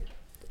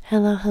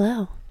Hello,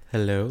 hello.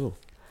 Hello,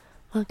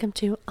 Welcome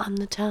to On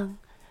the Tongue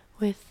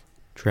with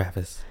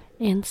Travis.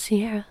 and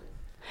Sierra.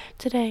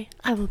 Today,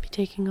 I will be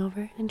taking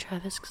over, and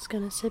Travis is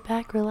going to sit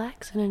back,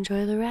 relax, and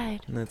enjoy the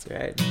ride. That's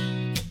right.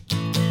 And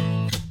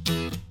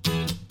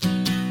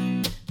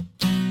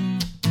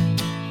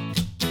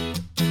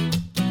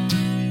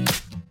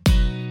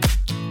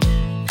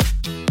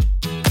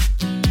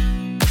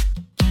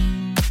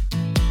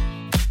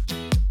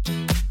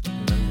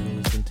I'm gonna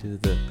listen to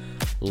the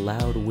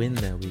loud wind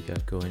that we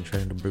got going,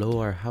 trying to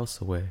blow our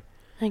house away.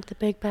 Like the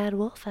big bad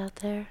wolf out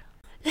there.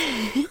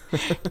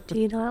 Do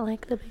you not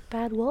like the big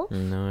bad wolf?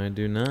 No, I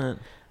do not.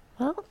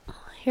 Well,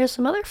 here's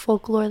some other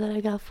folklore that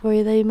I got for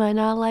you that you might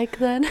not like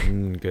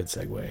then. Good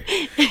segue.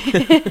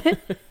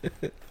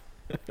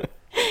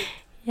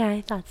 Yeah,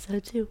 I thought so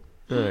too.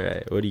 All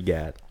right, what do you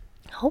got?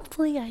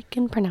 Hopefully I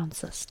can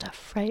pronounce this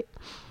stuff right.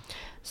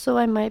 So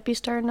I might be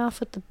starting off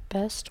with the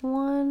best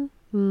one.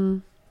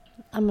 I'm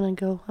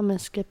gonna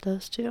skip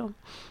those two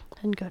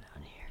and go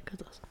down here because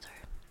those ones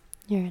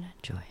you're gonna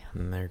enjoy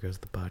them. And there goes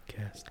the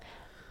podcast.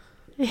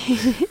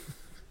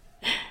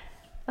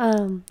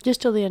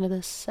 Just till the end of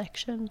this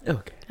section.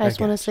 Okay. I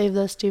just want to save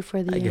those two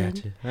for the I end.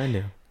 got you. I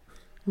know.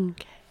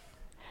 Okay.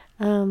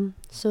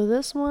 So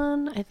this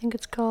one, I think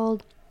it's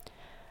called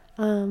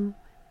Tikaloshi?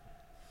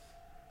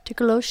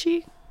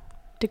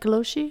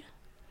 Tikaloshi?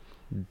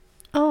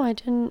 Oh, I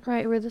didn't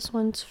write where this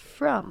one's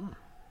from.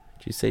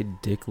 Did you say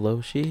Dick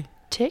Loshi?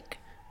 Tik,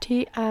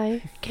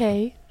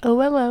 Tikoloshi.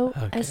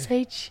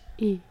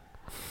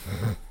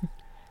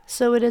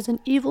 So it is an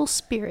evil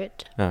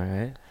spirit All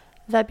right.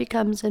 that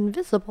becomes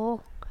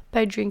invisible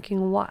by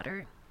drinking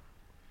water.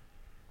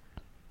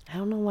 I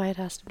don't know why it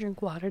has to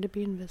drink water to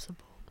be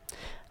invisible.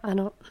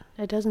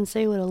 It doesn't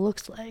say what it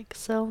looks like.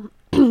 So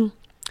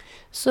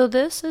so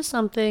this is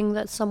something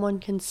that someone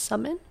can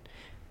summon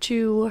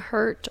to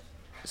hurt,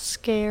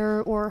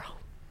 scare, or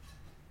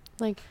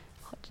like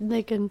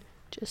they can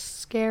just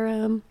scare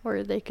them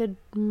or they could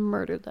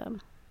murder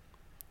them.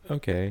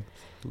 Okay.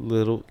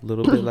 Little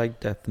bit like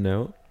Death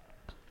Note.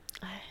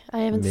 I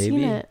haven't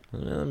seen it.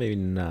 Well, maybe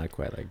not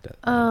quite like Death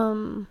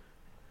Note.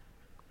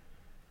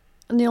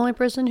 And the only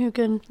person who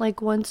can, like,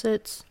 once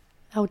it's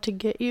out to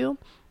get you,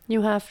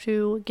 you have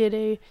to get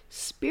a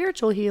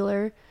spiritual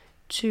healer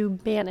to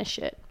banish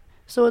it.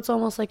 So it's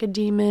almost like a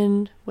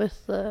demon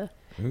with the...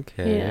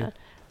 Okay. Yeah.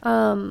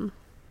 Oh,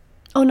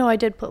 no, I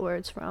did put where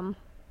it's from.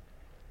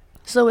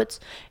 So it's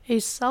a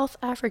South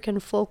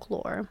African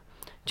folklore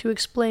to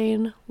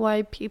explain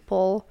why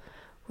people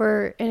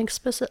were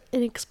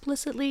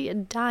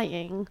inexplicitly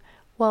dying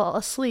while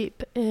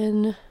asleep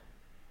in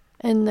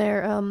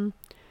their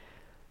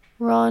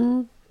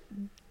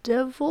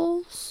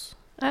rendezvous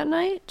at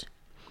night.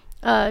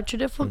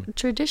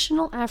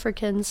 Traditional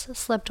Africans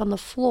slept on the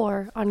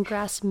floor on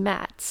grass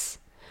mats,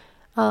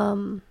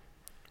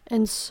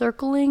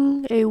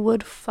 encircling a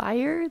wood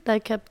fire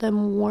that kept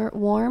them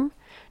warm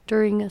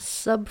during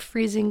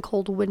sub-freezing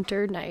cold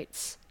winter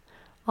nights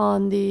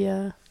on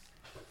the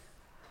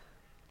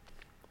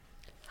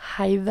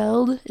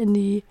Highveld in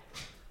the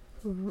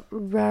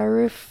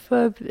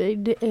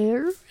rarefied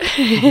air.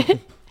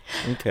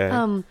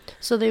 Okay.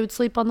 So they would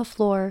sleep on the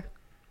floor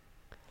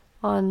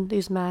on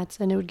these mats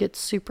and it would get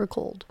super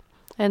cold.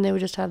 And they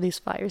would just have these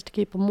fires to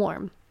keep them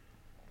warm.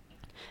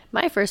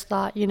 My first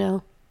thought,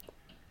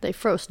 they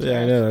froze to Yeah,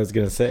 death. I know. I was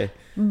gonna say.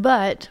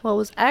 But what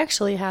was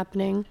actually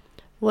happening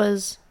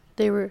was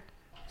they were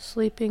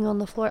sleeping on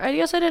the floor. I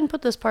guess I didn't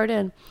put this part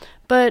in.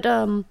 But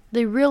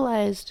they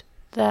realized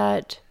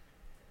that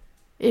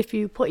if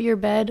you put your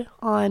bed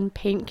on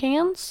paint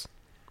cans,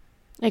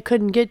 it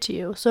couldn't get to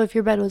you. So if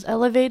your bed was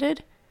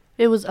elevated,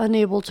 it was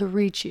unable to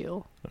reach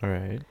you. All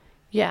right.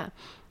 Yeah.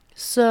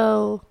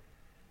 So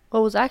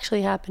what was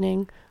actually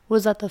happening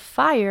was that the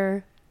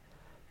fire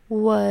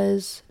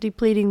was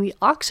depleting the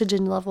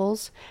oxygen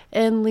levels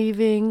and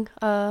leaving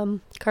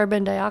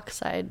carbon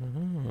dioxide,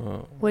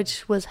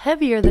 which was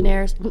heavier than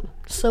air,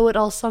 so it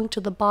all sunk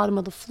to the bottom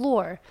of the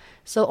floor.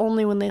 So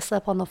only when they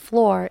slept on the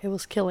floor, it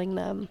was killing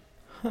them.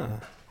 Huh.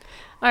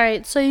 All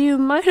right, so you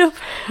might have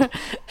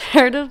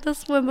heard of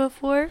this one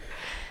before.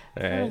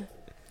 All right.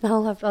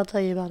 I'll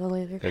tell you about it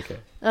later. Okay.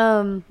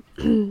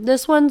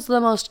 This one's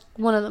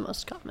one of the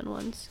most common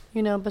ones,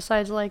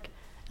 besides like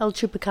El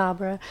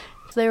Chupacabra.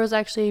 There was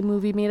actually a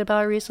movie made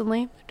about it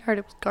recently. I heard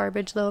it was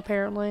garbage though,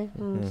 apparently.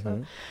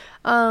 So,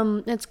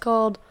 it's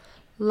called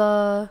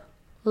La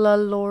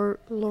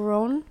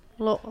Llorona.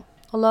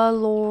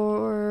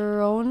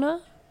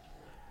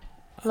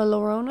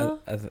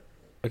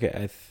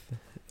 Okay.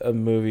 A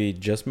movie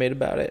just made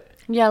about it.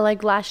 Yeah,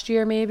 like last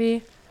year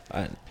maybe.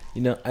 I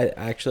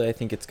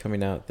think it's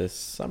coming out this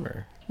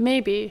summer.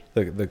 Maybe.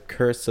 The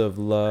Curse of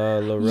La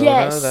Llorona.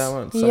 Yes. That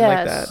one. Something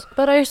like that.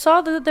 But I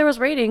saw that there was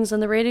ratings,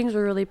 and the ratings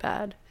were really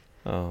bad.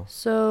 Oh.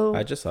 So.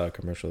 I just saw a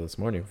commercial this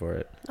morning for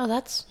it. Oh,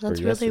 that's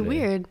really yesterday.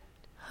 weird.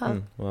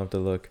 Huh. We'll have to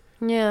look.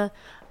 Yeah.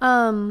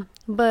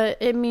 But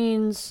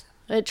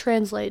it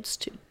translates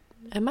to.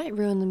 I might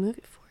ruin the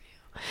movie for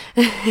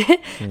you.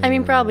 I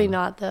mean, probably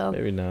not though.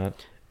 Maybe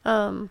not.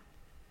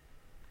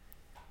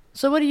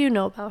 So what do you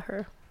know about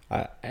her?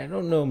 I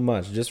don't know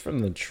much. Just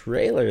from the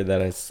trailer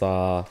that I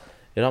saw,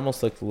 it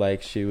almost looked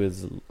like she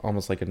was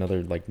almost like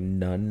another like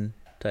nun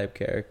type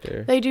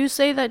character. They do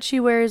say that she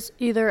wears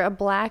either a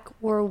black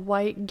or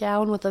white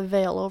gown with a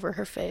veil over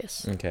her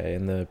face. Okay,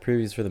 in the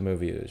previews for the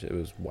movie, it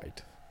was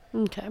white.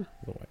 Okay.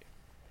 The white.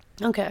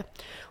 Okay.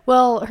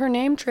 Well, her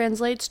name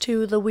translates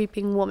to the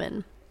Weeping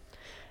Woman.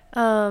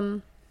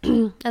 And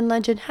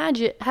legend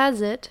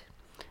has it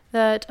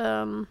that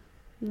the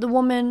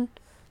woman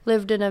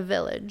lived in a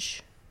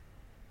village.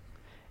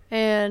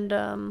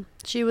 And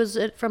she was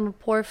from a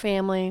poor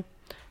family,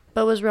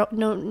 but was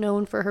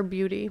known for her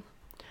beauty.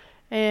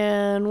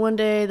 And one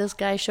day this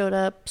guy showed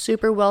up,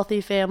 super wealthy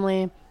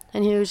family,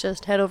 and he was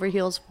just head over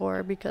heels for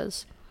her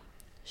because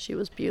she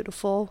was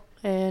beautiful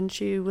and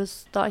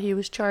thought he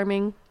was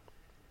charming.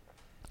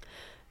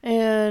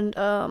 And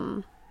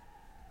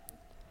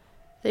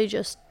they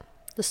just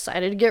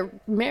decided to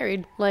get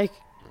married. Like,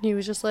 he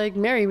was just like,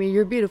 marry me,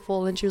 you're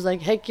beautiful. And she was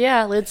like, heck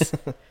yeah,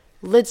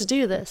 let's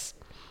do this.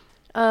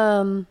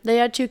 They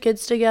had 2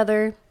 kids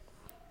together,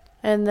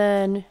 and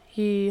then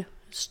he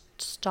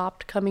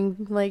stopped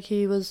coming, like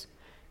he was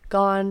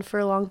gone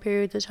for long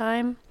periods of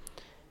time.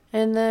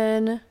 And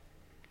then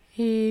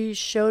he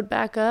showed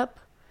back up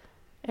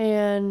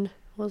and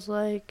was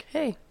like,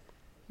 hey,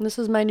 this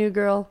is my new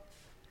girl.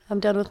 I'm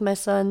done with my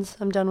sons.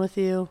 I'm done with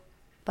you.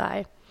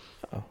 Bye.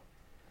 Oh.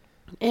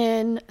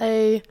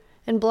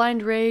 In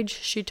blind rage,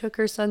 she took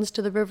her sons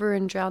to the river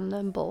and drowned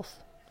them both.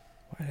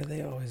 Why do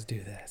they always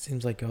do that?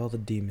 Seems like all the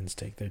demons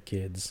take their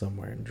kids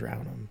somewhere and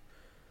drown them.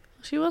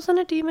 She wasn't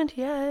a demon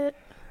yet.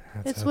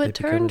 It's what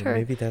turned her.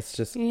 Maybe that's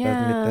just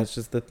that's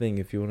just the thing.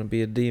 If you want to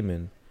be a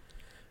demon,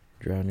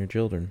 drown your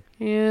children.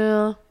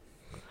 Yeah.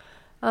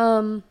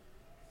 When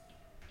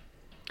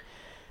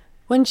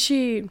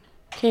she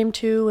came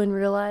to and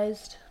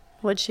realized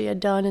what she had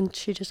done and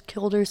she just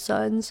killed her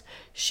sons,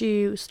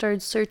 she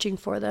started searching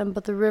for them.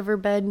 But the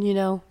riverbed,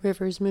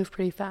 rivers move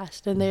pretty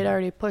fast, and they'd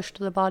already pushed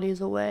the bodies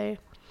away.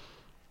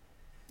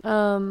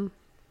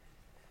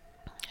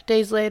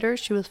 Days later,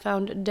 she was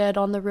found dead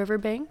on the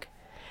riverbank.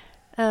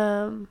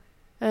 And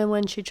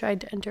when she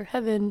tried to enter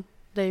heaven,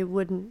 they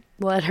wouldn't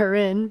let her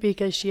in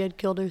because she had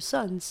killed her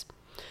sons.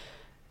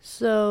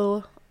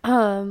 So,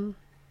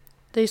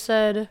 they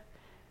said,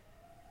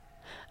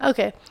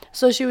 okay,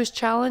 so she was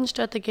challenged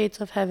at the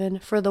gates of heaven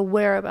for the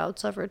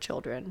whereabouts of her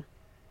children.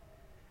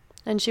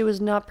 And she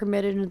was not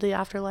permitted into the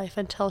afterlife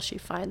until she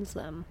finds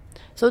them.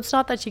 So it's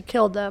not that she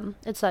killed them,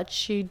 it's that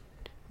she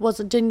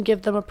didn't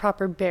give them a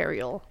proper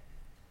burial.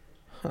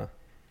 Huh.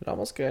 It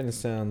almost kind of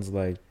sounds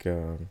like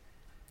The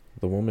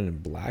Woman in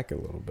Black a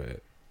little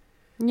bit.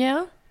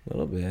 Yeah? A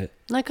little bit.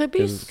 That could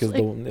be. Because I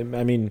don't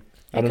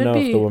know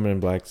if The Woman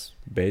in Black's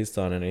based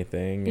on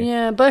anything.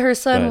 Yeah, but her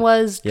son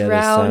was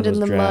drowned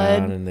in the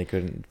mud. And they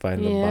couldn't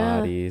find the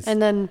bodies.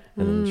 And then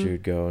she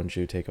would go and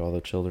she would take all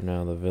the children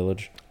out of the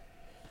village.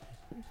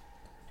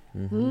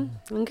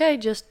 Okay,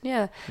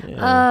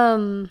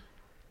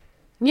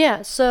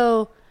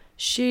 so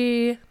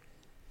she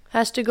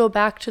has to go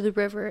back to the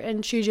river,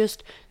 and she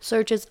just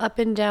searches up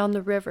and down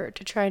the river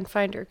to try and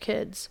find her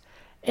kids.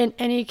 And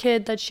any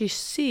kid that she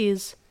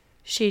sees,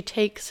 she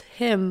takes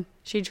him.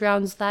 She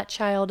drowns that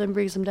child and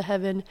brings him to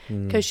heaven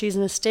because she's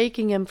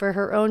mistaking him for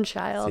her own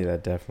child. See,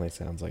 that definitely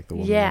sounds like The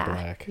Woman in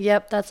Black.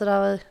 Yep, that's what I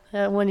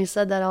was. When you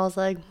said that, I was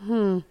like,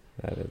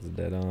 That is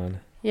dead on.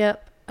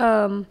 Yep.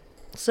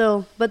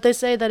 But they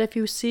say that if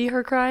you see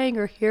her crying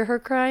or hear her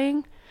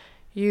crying,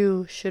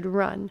 you should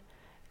run.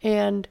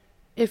 And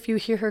if you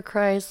hear her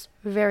cries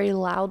very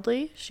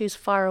loudly, she's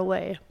far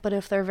away. But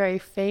if they're very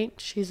faint,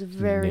 she's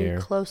very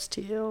close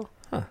to you.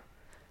 Huh.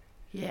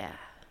 Yeah.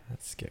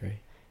 That's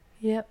scary.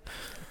 Yep.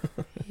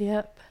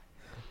 Yep.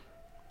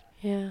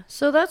 Yeah.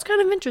 So that's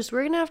kind of interesting.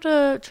 We're going to have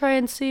to try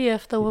and see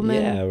if the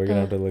woman... Yeah, we're going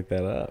to have to look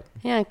that up.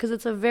 Yeah, because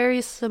it's a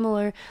very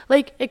similar...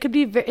 Like, it could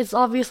be... It's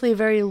obviously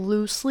very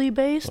loosely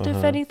based,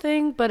 if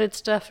anything, but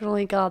it's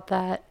definitely got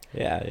that...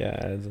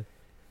 Yeah.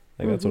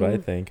 That's what I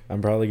think.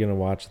 I'm probably going to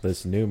watch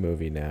this new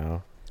movie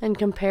now. And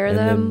compare and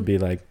them. And then be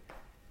like,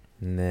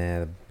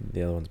 nah,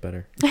 the other one's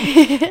better.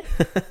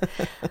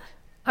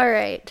 All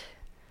right.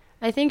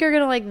 I think you're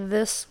going to like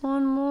this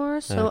one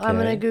more, so okay. I'm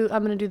going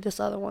to do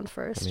this other one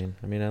first.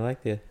 I mean I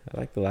like the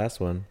last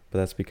one, but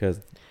that's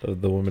because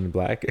of The Woman in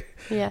Black.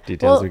 Yeah.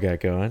 Details we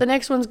got going. The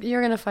next one's you're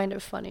going to find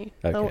it funny.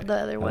 Okay. The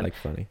other one. I like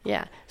funny.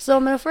 Yeah. So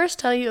I'm going to first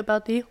tell you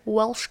about the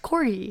Welsh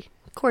Corgi.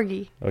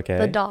 Okay.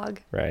 The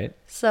dog. Right.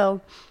 So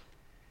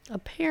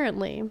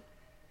apparently,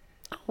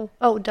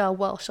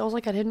 Welsh. I was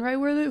like, I didn't write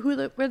where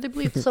they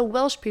believe. So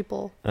Welsh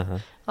people,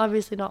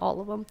 obviously not all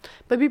of them,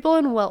 but people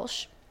in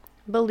Welsh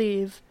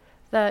believe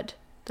that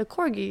the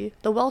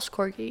Welsh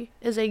Corgi,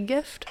 is a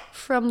gift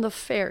from the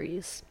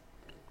fairies.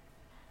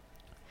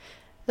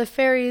 The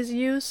fairies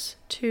used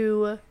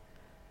to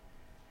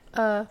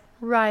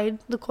ride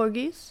the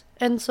corgis,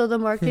 and so the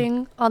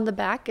marking on the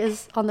back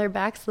is on their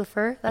backs, the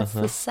fur. That's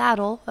the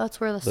saddle. That's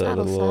where the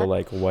saddle's little at.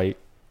 like white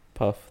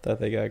puff that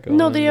they got going?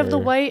 No, they have the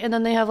or- white, and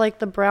then they have like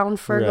the brown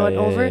fur Right, going yeah,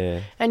 over, yeah,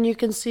 and you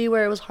can see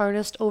where it was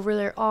harnessed over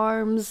their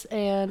arms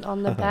and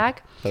on the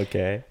back, yeah.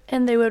 Okay.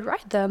 and they would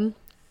ride them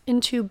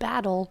into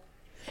battle.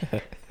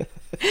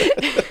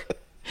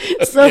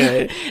 So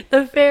Okay.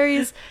 the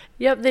fairies,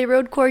 yep, they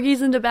rode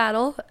corgis into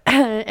battle,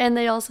 and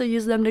they also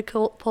used them to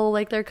pull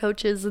like their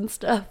coaches and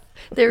stuff.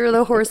 They were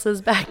the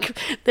horses back.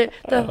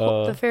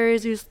 The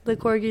fairies used the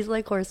corgis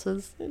like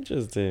horses.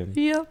 Interesting.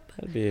 Yep.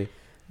 That'd be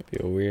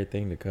a weird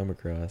thing to come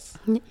across.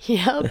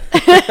 Yep.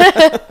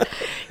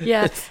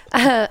 Yeah.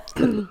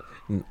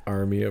 An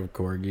army of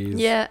corgis.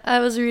 Yeah, I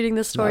was reading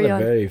the story Not a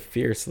on. very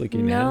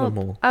fierce-looking No,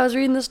 animal. I was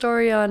reading the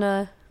story on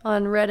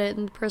Reddit,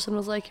 and the person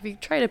was like, if you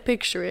try to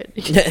picture it,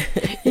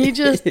 you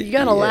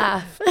gotta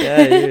laugh.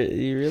 Yeah,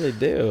 you really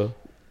do.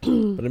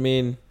 But I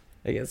mean,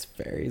 I guess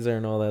fairies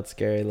aren't all that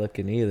scary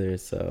looking either.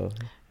 So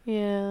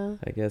Yeah.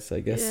 I guess their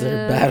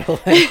Yeah. battle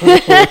animal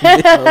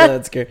wouldn't be all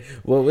that scary.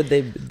 What would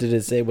they? Did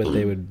it say what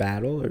they would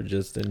battle, or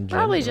just in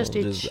general? Probably just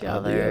each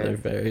all the other. other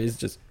fairies,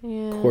 just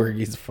Yeah.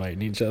 corgis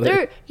fighting each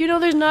other.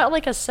 There's not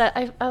like a set.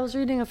 I was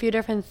reading a few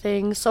different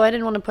things, so I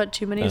didn't want to put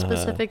too many Uh-huh.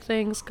 specific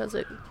things because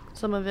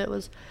some of it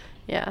was,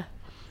 yeah.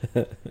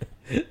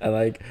 I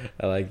like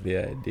the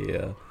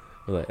idea.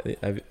 Like,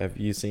 have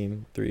you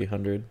seen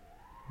 300?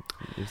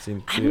 You've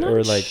seen I'm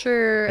not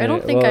sure. I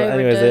don't think well, I ever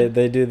anyways, did.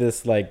 they do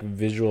this like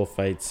visual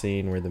fight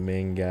scene where the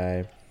main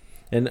guy,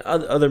 and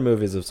other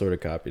movies have sort of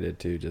copied it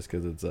too, just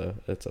because it's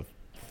a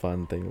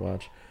fun thing to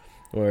watch,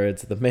 where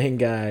it's the main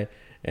guy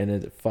and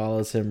it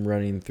follows him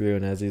running through,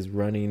 and as he's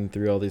running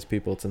through all these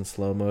people, it's in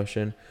slow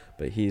motion,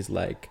 but he's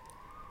like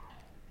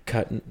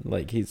cutting,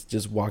 like he's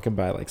just walking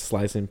by, like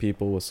slicing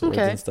people with swords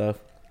Okay. and stuff.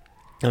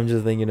 I'm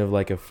just thinking of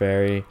like a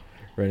fairy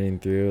running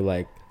through,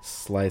 like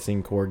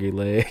slicing corgi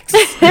legs.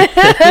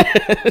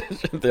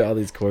 There are all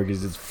these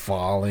corgis just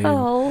falling.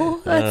 Oh,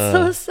 that's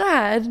so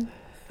sad.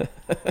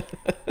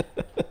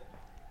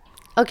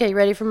 Okay,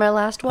 ready for my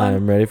last one?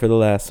 I'm ready for the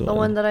last The one.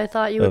 one that I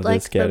thought you would of like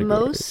this the category.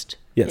 most.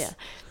 Yes. Yeah.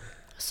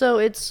 So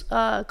it's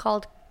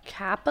called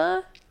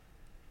Kappa.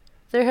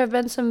 There have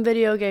been some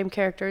video game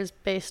characters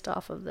based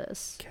off of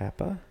this.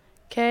 Kappa?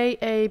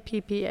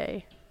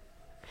 Kappa.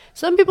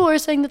 Some people were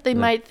saying that they Yeah.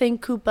 might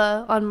think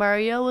Koopa on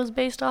Mario was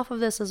based off of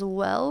this as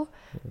well,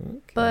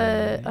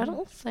 but I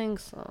don't think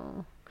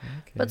so.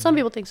 Okay. But some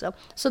people think so.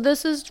 So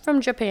this is from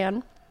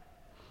Japan.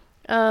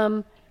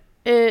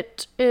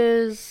 It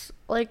is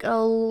like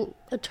a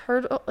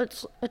turtle.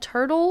 It's a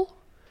turtle,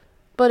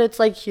 but it's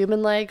like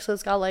human-like. So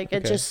it's got like it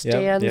Okay. just Yep,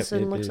 stands yep,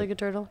 and yep, looks yep. like a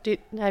turtle.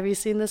 Have you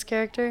seen this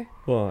character?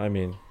 Well, I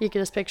mean, You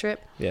can just picture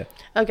it. yeah.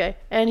 Okay,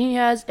 and he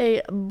has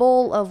a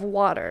bowl of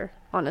water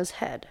on his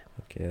head,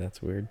 Okay,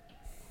 that's weird.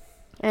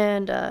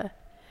 and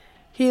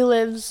he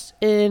lives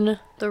in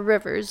the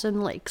rivers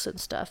and lakes and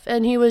stuff.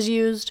 And he was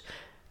used.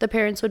 The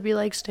parents would be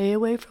like, "Stay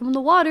away from the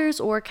waters,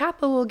 or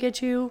Kappa will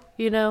get you,"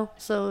 you know.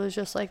 So it was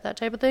just like that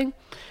type of thing.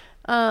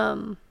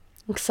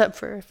 Except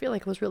for, I feel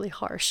like it was really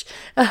harsh.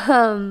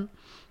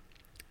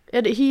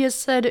 He is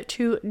said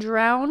to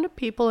drown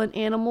people and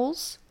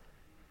animals,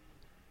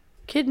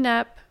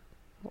 kidnap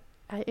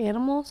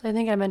animals. I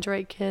think I meant to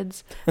write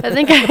kids. I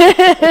think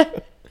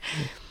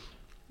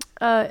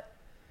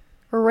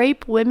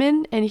rape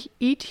women and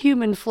eat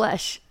human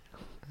flesh.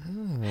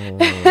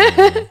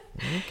 Oh,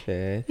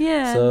 okay.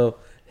 Yeah. So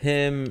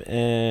him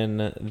and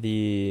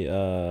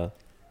the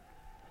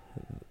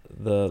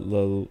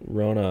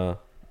Rona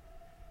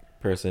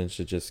person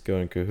should just go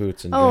in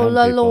cahoots and Oh,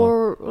 drown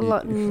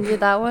people. did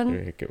that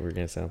one? We're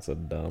gonna sound so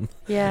dumb.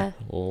 Yeah.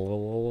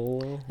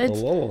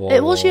 It's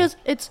Well, she has.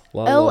 It's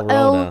La LL.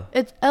 Llorona.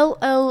 It's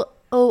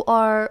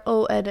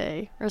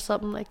LLORONA or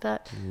something like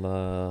that.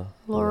 La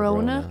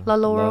Llorona? La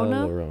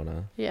Llorona?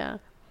 Llorona. Yeah.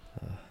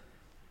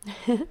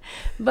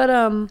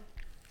 But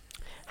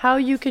how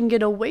you can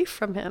get away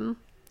from him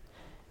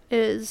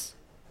is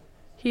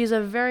he's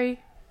very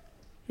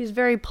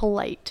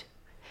polite.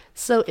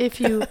 So if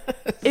you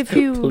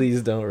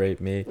Please don't rape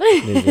me.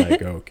 And he's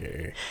like,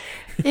 okay.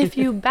 if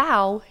you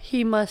bow,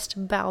 he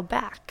must bow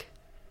back.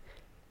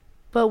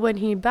 But when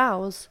he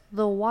bows,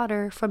 the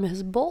water from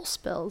his bowl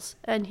spills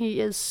and he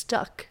is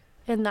stuck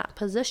in that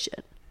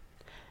position.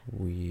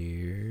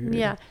 Weird.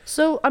 Yeah.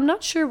 So I'm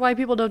not sure why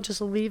people don't just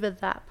leave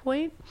at that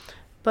point.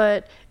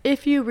 But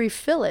if you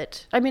refill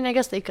it, I mean, I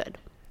guess they could.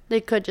 They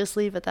could just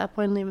leave at that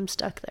point and leave him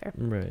stuck there.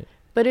 Right.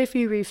 But if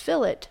you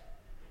refill it,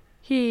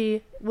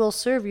 he will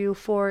serve you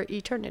for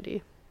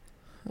eternity.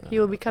 He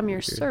will become your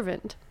weird.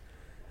 servant.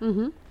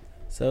 Mm-hmm.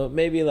 So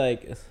maybe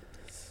like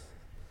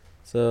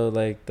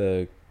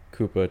the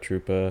Koopa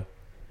Troopa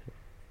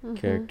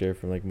character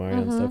from like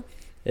Mario and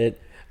stuff.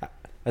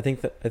 I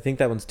think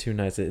that one's too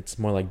nice. It's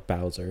more like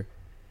Bowser.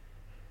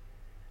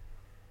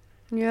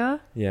 Yeah?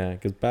 Yeah,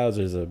 because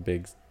Bowser's a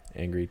big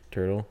angry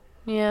turtle,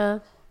 Yeah.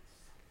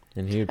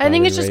 and he would. I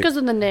think probably it's just rape- because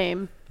of the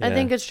name. I Yeah.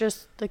 think it's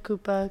just the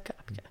Koopa.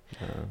 But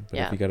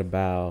Yeah. if you got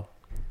a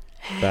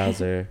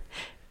Bowser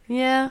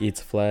Yeah. eats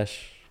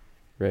flesh,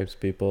 rapes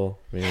people.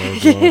 I mean,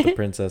 there's the one with the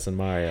princess and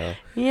Mario.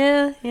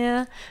 Yeah,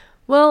 yeah.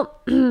 Well,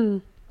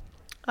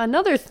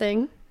 another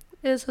thing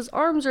is his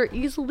arms are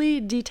easily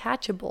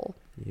detachable.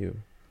 You.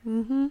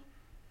 Mm-hmm.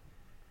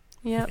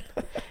 Yep.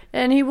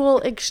 And he will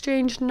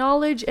exchange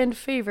knowledge and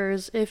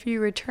favors if you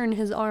return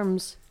his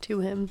arms to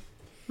him.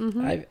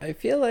 Mm-hmm. I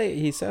feel like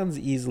he sounds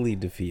easily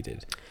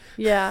defeated.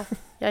 Yeah.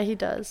 Yeah, he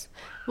does.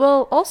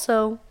 Well,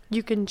 also,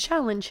 you can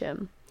challenge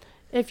him.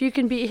 If you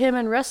can beat him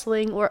in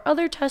wrestling or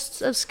other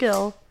tests of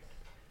skill,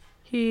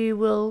 he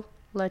will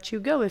let you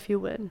go if you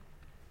win.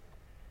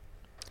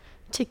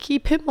 To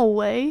keep him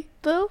away,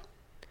 though,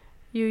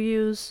 you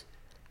use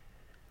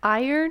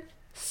iron,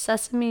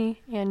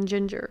 sesame, and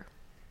ginger.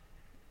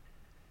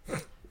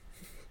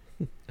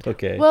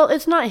 Okay. Well,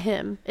 it's not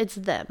him. It's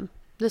them.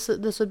 This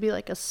would be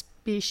like a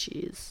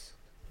species,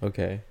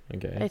 Okay.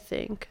 I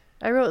think.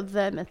 I wrote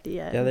them at the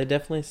end. Yeah, they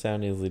definitely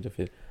sound easily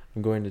defeated.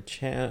 I'm going to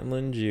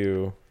challenge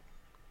you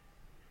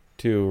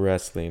to a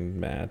wrestling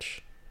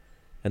match.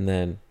 And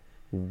then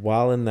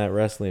while in that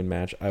wrestling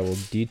match, I will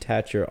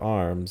detach your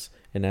arms.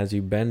 And as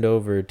you bend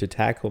over to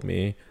tackle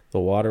me, the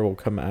water will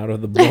come out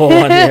of the bowl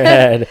on your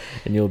head.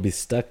 And you'll be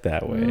stuck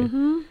that way.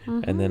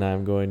 And then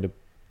I'm going to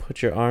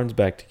put your arms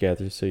back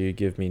together so you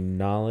give me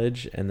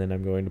knowledge. And then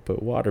I'm going to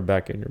put water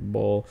back in your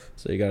bowl.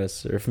 So you got to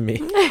serve me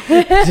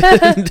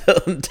until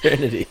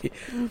eternity.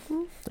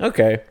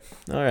 Okay.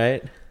 All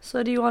right.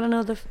 So do you want to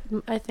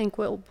know I think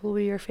what will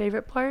be your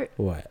favorite part?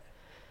 What?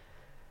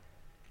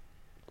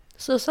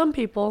 So some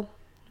people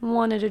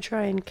wanted to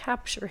try and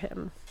capture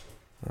him.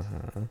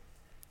 Uh-huh.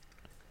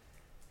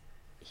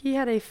 He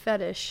had a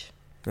fetish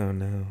Oh,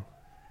 no.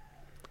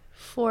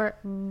 for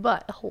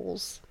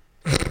buttholes.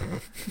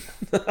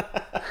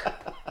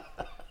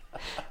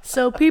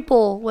 So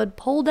people would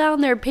pull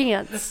down their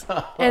pants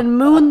and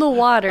moon the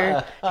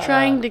water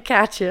trying to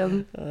catch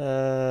him.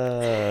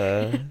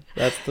 That's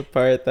the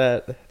part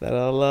that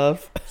I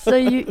love. So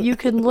you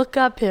can look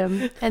up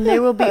him and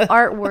there will be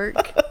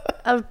artwork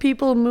of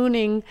people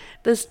mooning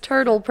this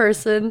turtle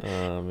person.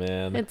 Oh,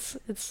 man. It's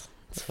Oh,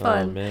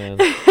 fun. man.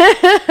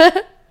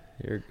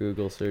 Your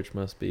Google search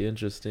must be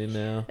interesting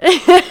now.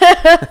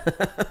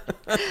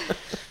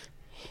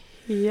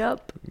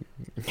 Yep.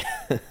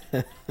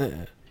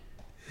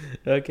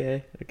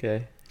 Okay.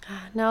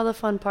 Now the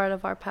fun part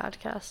of our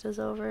podcast is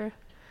over.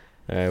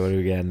 All right, what do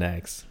we got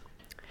next?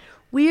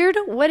 Weird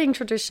wedding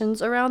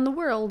traditions around the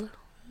world.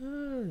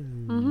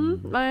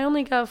 I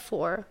only got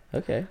 4.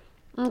 Okay.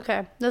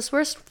 Okay. This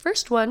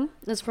first one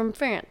is from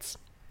France.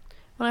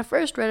 When I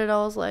first read it, I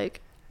was like,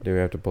 Do we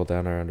have to pull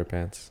down our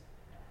underpants?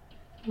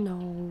 no.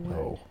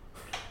 Oh.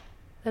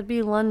 That'd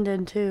be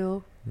London,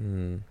 too.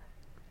 Hmm.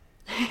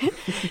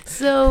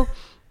 So,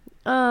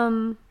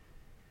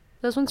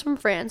 this one's from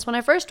France. When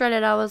I first read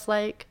it, I was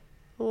like,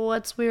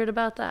 what's weird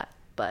about that?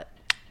 But,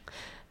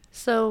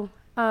 so,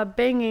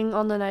 banging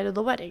on the night of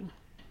the wedding.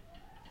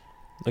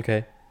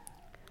 Okay.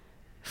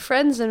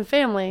 Friends and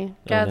family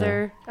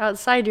gather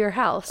outside your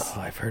house Oh,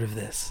 I've heard of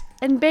this.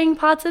 and bang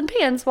pots and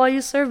pans while you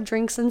serve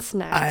drinks and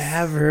snacks. I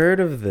have heard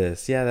of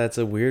this. Yeah, that's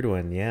a weird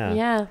one. Yeah.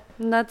 Yeah,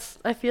 and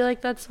I feel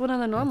like that's one of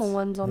the normal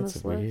ones on that's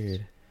this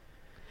weird.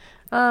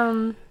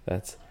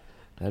 list.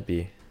 That'd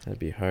be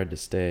hard to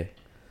stay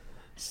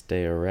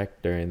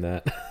erect during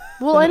that.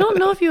 Well, I don't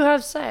know if you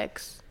have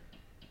sex.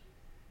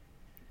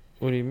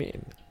 What do you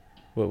mean?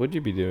 What would you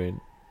be doing?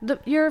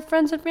 Your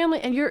friends and family,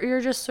 and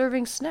you're just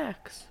serving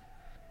snacks.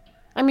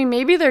 I mean,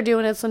 maybe they're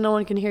doing it so no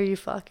one can hear you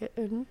fuck it.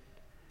 I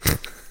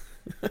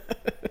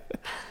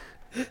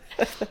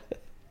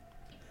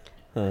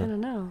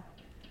don't know.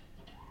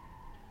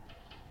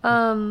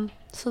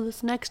 So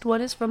this next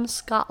one is from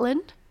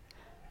Scotland.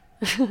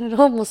 It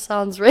almost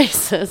sounds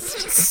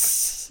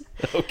racist.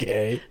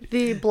 Okay.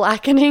 The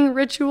blackening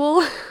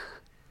ritual.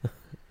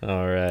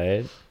 All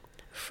right.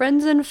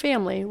 Friends and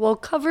family will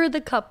cover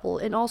the couple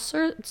in all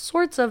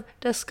sorts of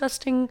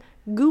disgusting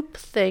goop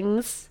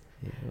things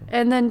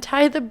and then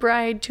tie the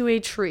bride to a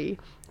tree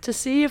to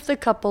see if the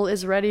couple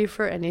is ready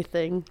for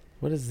anything.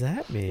 What does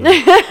that mean?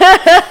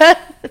 That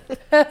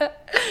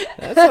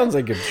sounds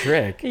like a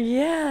trick.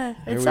 Yeah.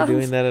 Are we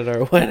doing that at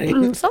our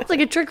wedding? Sounds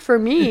like a trick for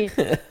me.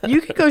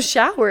 You could go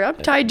shower. I'm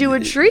tied to a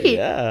tree.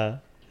 Yeah.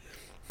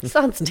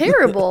 Sounds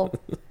terrible.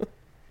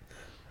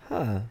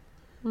 Huh.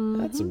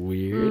 That's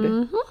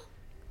weird.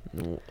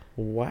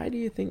 Why do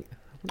you think...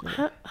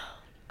 I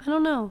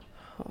don't know.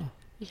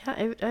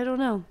 Yeah, I don't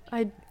know.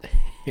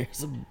 Here,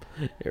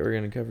 we're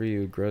going to cover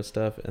you with gross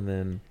stuff and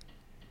then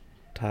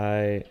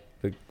tie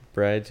the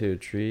bride to a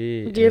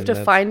tree. Do you have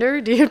to find her?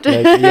 Do you have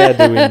to... Like, yeah,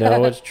 do we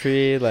know which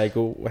tree? Like,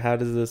 how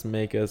does this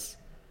make us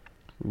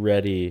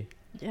ready?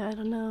 Yeah, I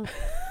don't know.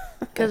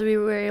 Because we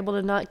were able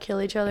to not kill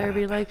each other and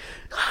be like,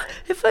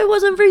 if I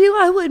wasn't for you,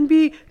 I wouldn't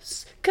be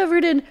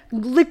covered in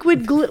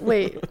liquid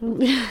Wait.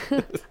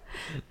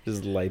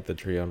 Just light the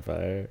tree on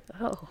fire.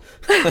 Oh.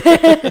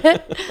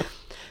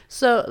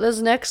 So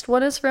this next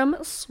one is from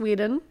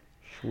Sweden.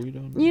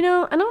 You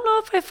know, I don't know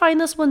if I find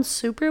this one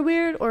super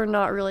weird or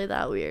not really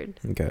that weird.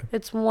 Okay.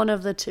 It's one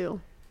of the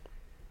two.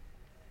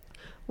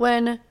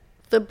 When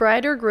the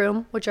bride or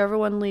groom, whichever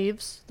one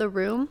leaves the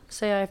room,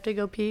 say I have to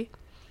go pee,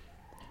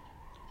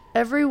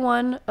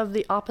 everyone of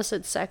the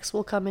opposite sex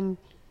will come and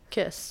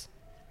kiss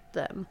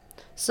them.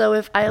 So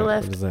if I What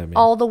left, does that mean?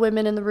 all the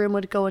women in the room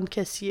would go and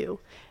kiss you.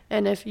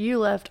 And if you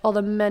left, all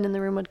the men in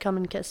the room would come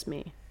and kiss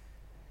me.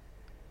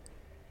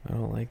 I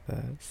don't like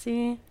that.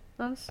 See?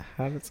 That's,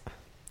 How does...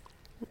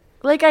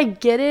 like, I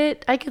get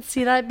it. I could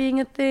see that being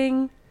a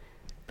thing.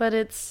 But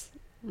it's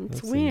that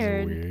seems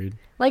weird.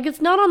 Like, it's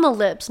not on the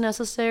lips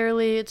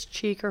necessarily. It's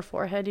cheek or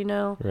forehead, you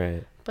know?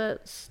 Right.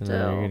 But And then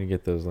you're still. going to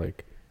get those,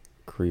 like,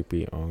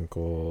 creepy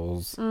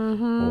uncles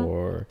Mm-hmm.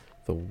 or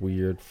the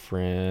weird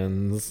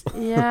friends.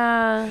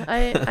 Yeah.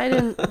 I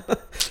didn't.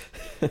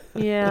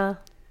 Yeah.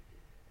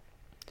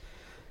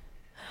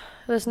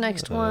 This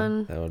next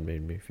one. That one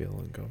made me feel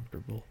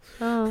uncomfortable.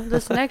 Oh,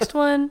 this next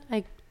one.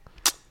 I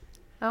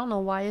don't know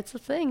why it's a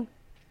thing.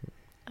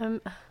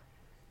 I'm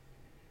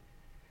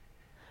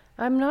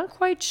not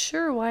quite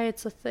sure why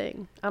it's a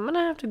thing. I'm gonna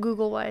have to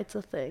Google why it's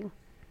a thing.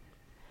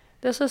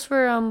 This is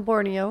for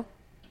Borneo.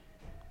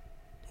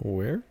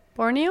 Where?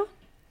 Borneo?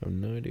 I have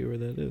no idea where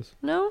that is.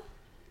 No?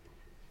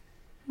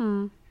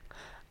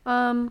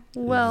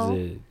 Well,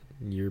 Is it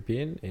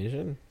European?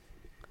 Asian?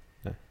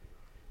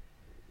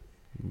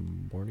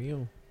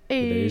 Borneo?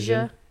 Is it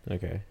Asia.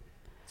 Okay.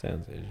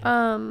 Sounds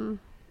Asian.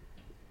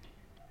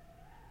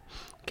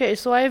 Okay,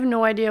 so I have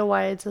no idea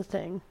why it's a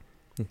thing.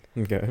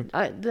 Okay.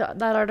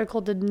 That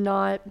article did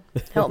not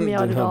help me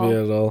out Didn't at help all.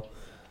 you at all?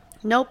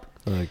 Nope.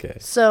 Okay.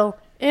 So,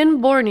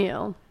 in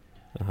Borneo,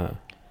 Uh-huh.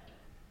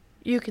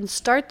 you can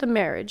start the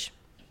marriage,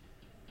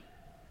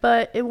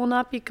 but it will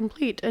not be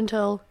complete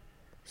until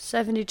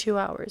 72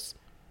 hours.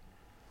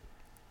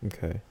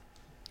 Okay.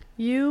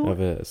 You Have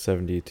a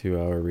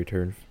 72-hour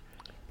return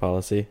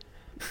policy.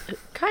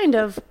 kind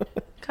of.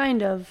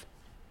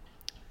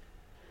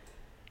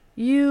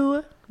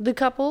 The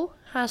couple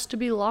has to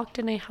be locked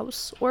in a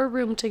house or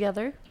room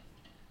together.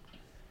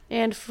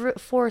 And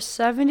for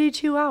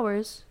 72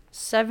 hours,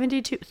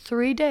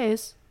 3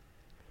 days,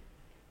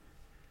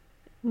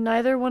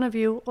 neither one of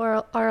you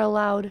are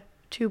allowed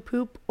to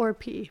poop or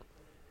pee.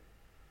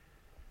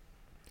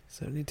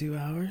 72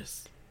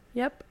 hours?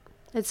 Yep.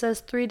 It says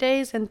 3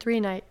 days and 3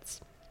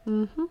 nights.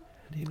 Mm-hmm.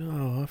 Do you know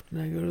how often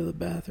I go to the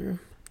bathroom?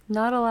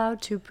 Not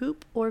allowed to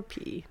poop or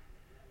pee.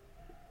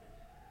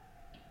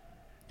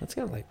 That's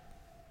gonna, like,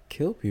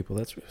 kill people.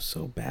 That's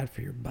so bad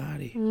for your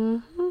body.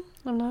 Mm-hmm.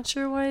 I'm not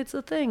sure why it's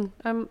a thing.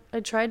 I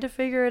tried to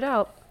figure it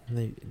out.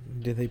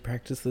 Do they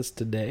practice this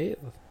today?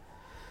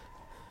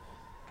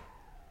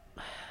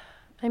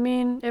 I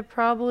mean, it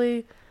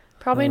probably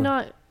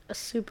not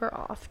super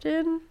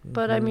often,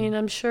 but I Mhm. mean,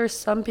 I'm sure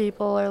some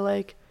people are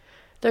like,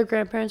 their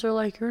grandparents are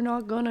like, you're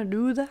not gonna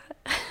do that,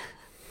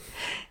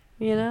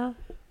 you know?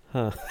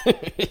 Huh.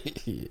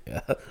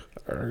 Yeah.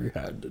 I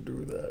had to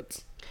do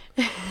that.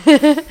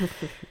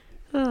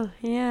 Oh,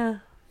 yeah.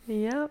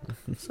 Yep.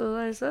 So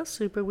that's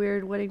super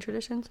weird wedding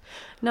traditions.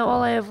 Now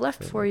all I have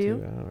left for 72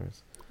 you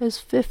hours. is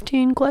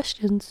 15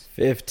 questions.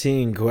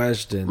 15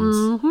 questions.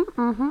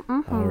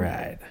 All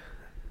right.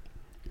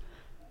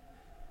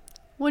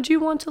 Would you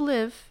want to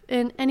live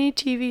in any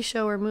TV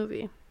show or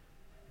movie?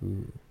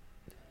 Ooh.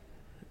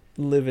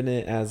 Live in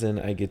it as in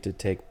I get to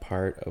take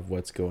part of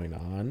what's going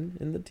on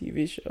in the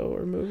TV show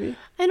or movie?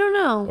 I don't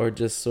know. Or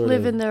just sort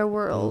Live of in their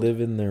world.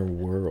 live in their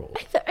world?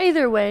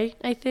 Either way,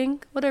 I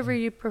think. Whatever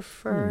you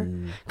prefer.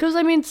 Because,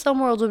 I mean, some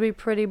worlds would be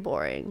pretty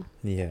boring.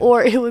 Yeah.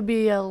 Or it would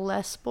be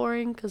less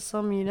boring because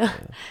some, you know.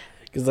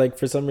 Because, like,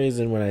 for some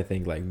reason, when I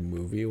think, like,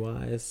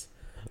 movie-wise,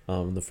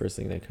 the first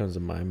thing that comes to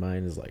my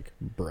mind is, like,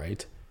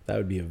 Bright. That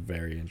would be a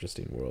very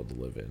interesting world to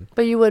live in.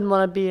 But you wouldn't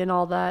want to be in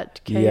all that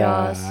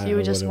chaos. Yeah, You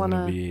would just want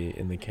want to be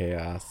in the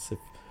chaos.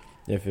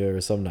 If there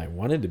was something I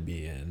wanted to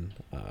be in,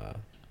 I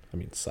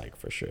mean, Psych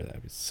for sure.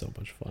 That'd be so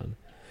much fun.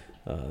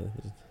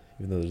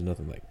 Even though there's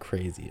nothing like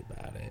crazy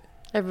about it.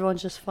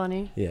 Everyone's just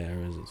funny. Yeah,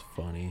 everyone's just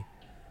funny.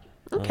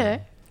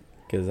 Okay.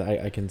 Because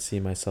I can see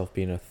myself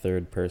being a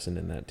third person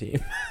in that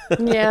team.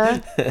 Yeah.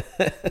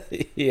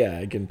 Yeah,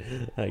 I can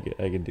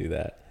do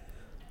that.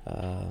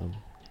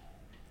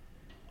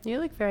 You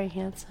look very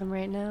handsome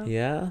right now.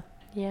 Yeah.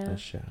 Yeah. I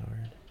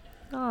showered.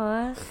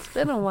 Aw, it's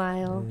been a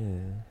while.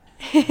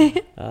 Yeah.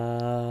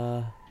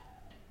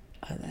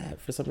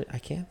 For some reason, I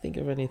can't think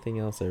of anything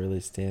else that really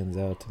stands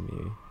out to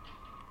me.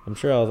 I'm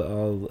sure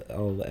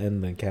I'll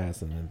end the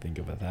cast and then think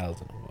of 1,000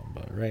 of them,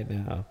 but right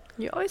now,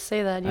 You always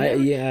say that. I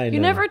know. You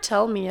never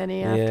tell me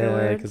any Yeah,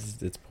 afterwards.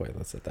 because it's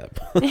pointless at that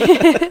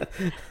point.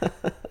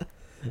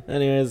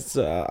 Anyways,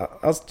 so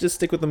I'll just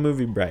stick with the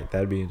movie Bright.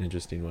 That'd be an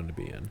interesting one to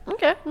be in.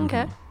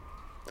 Okay.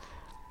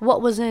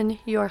 What was in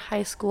your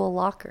high school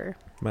locker?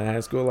 My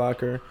high school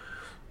locker,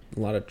 a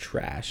lot of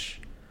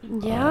trash.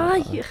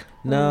 Yeah.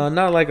 No,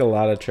 not like a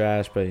lot of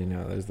trash, but you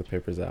know, there's the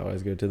papers that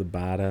always go to the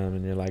bottom,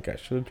 and you're like, I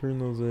should have turned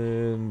those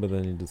in, but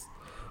then you just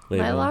leave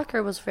My them.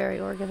 locker was very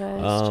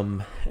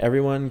organized.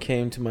 Everyone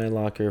came to my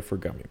locker for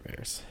gummy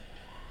bears.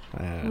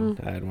 I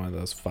had one of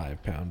those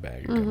 5-pound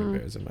bag of gummy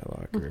bears in my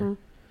locker.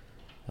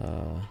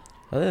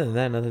 Other than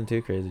that, nothing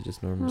too crazy,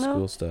 just normal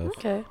school stuff.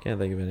 Okay. Can't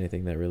think of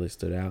anything that really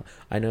stood out.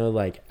 I know,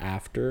 like,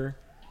 after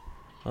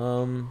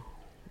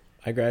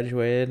I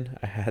graduated,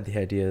 I had the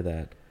idea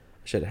that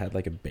I should have had,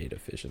 like, a beta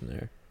fish in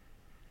there.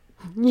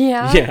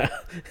 Yeah.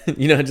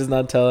 Yeah. Just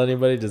not tell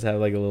anybody. Just have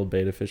like a little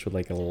beta fish with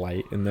like a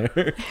light in there.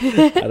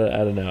 I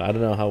don't know. I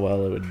don't know how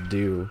well it would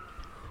do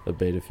a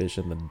beta fish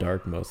in the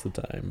dark most of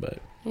the time, but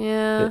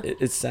Yeah.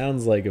 it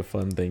sounds like a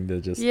fun thing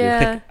to just be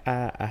Yeah.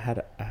 like, I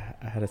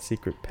had a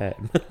secret pet.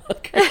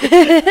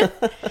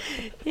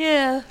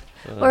 Yeah.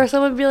 Or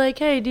someone be like,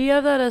 "Hey, do you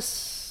have that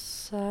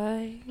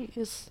acai?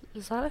 Is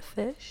that a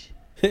fish?"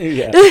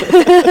 Yeah.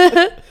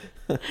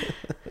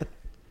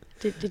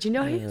 Did you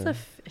know he has a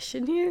fish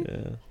in here?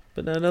 Yeah.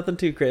 But no, nothing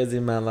too crazy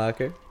in my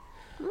locker.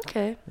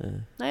 Okay.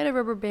 I had a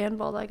rubber band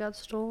ball that got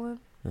stolen.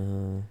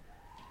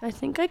 I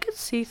think I could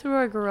see through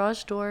our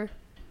garage door.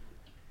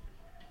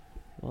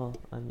 Well,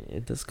 I mean,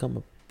 it does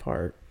come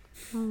apart.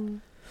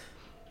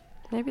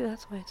 Maybe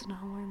that's why it's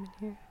not warm in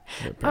here.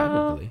 Yeah,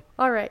 probably.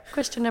 All right.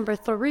 Question number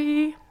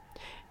 3.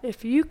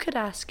 If you could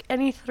ask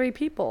any 3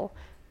 people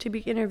to be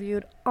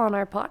interviewed on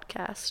our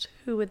podcast,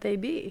 who would they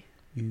be?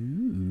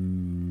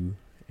 Ooh,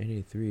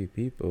 any 3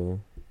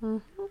 people?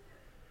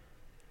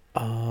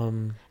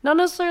 Not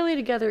necessarily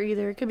together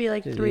either. It could be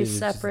like 3 just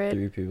separate.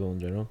 3 people in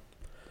general.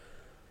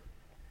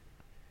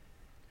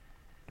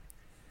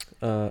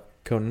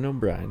 Conan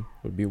O'Brien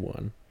would be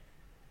one.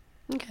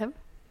 Okay.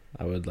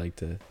 I would like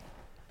to.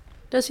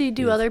 Does he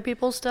do Yes. other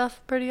people's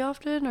stuff pretty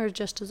often, or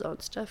just his own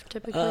stuff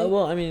typically?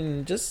 Well, I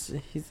mean, just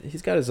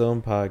he's got his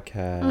own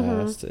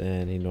podcast,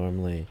 and he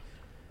normally,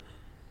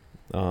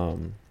 I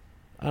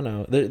don't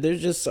know.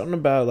 There's just something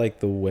about like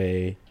the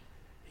way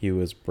he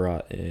was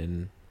brought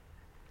in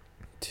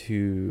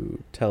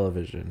to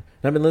television. And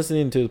I've been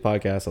listening to his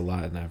podcast a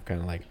lot, and I've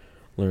kind of like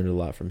learned a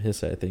lot from his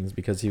side of things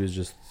because he was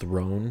just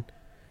thrown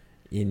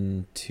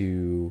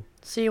into.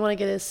 So you want to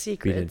get his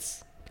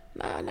secrets?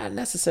 Nah, not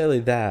necessarily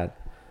that.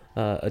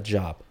 A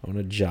job. I want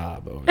a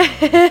job.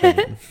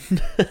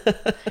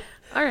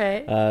 All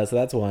right. So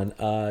that's one.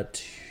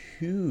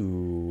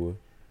 2.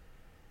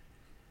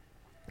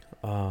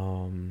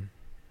 I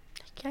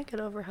can't get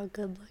over how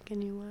good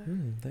looking you are.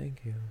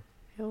 Thank you.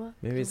 You're welcome.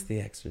 Maybe it's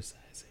the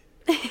exercising.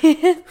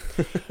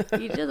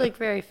 You did look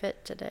very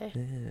fit today.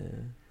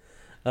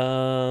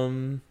 Yeah.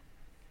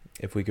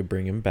 If we could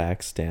bring him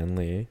back, Stan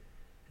Lee,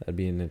 that'd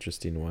be an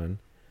interesting one.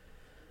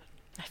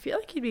 I feel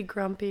like he'd be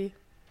grumpy.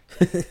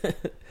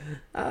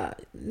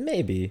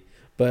 Maybe,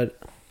 but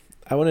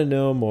I want to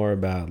know more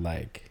about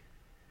like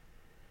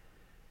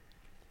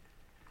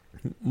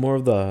more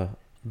of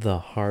the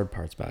hard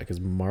parts about it, because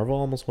Marvel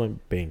almost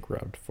went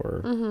bankrupt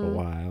for a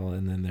while,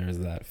 and then there's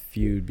that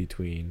feud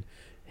between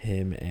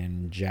him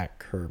and Jack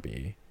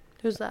Kirby.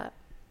 Who's that?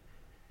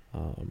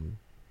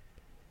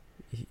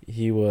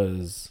 He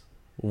was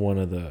one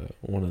of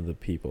the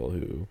people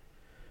who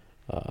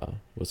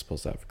was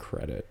supposed to have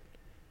credit,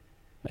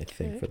 I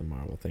think, for the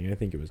Marvel thing. I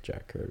think it was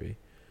Jack Kirby.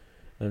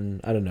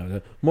 And I don't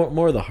know,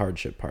 more of the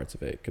hardship parts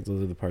of it, because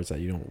those are the parts that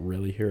you don't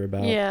really hear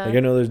about. Yeah. Like, I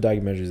know there's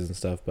documentaries and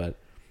stuff, but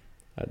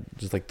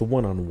just like the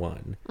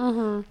one-on-one,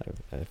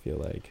 I feel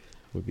like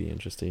would be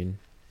interesting.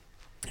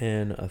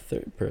 And a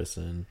third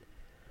person,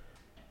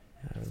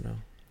 I don't know.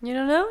 You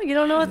don't know? You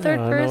don't know a third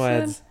No,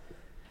 person?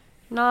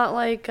 Not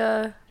like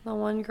the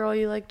one girl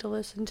you like to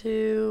listen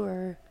to,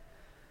 or...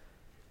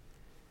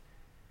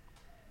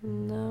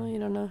 No, you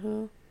don't know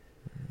who?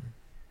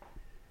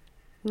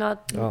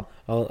 Not...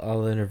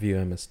 I'll interview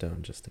Emma Stone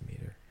just to meet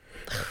her.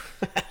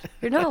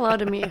 You're not allowed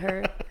to meet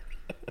her.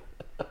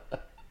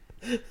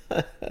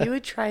 You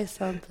would try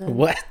something.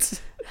 What?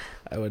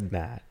 I would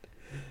not.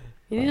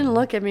 You didn't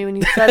look at me when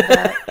you said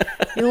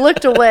that. You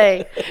looked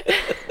away.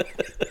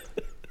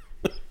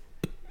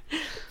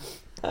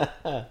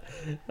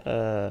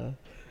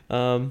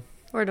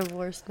 We're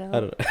divorced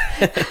now.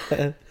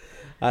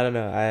 I don't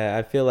know.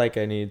 I feel like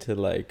I need to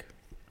like.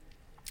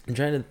 I'm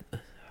trying to.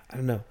 I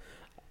don't know.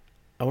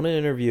 I want to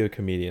interview a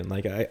comedian.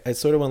 Like I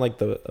sort of want like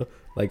the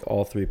like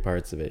all 3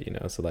 parts of it.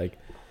 So like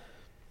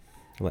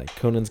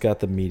Conan's got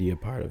the media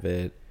part of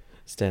it.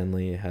 Stan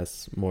Lee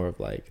has more of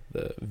like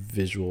the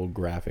visual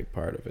graphic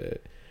part of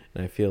it.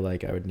 And I feel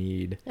like I would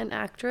need an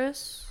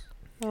actress,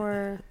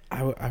 or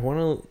I want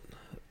to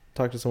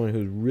talk to someone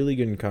who's really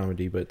good in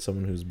comedy, but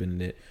someone who's been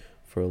in it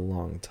for a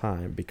long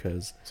time,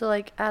 because so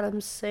like Adam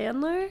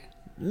Sandler.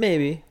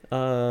 Maybe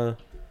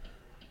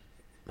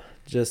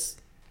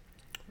just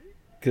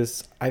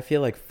because I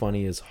feel like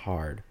funny is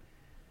hard.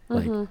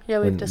 Like yeah,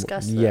 we've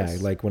discussed this. Yeah,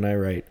 like when I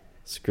write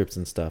scripts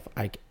and stuff,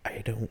 I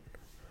don't.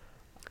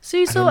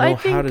 See, so I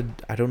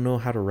don't know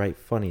how to write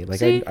funny.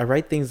 Like I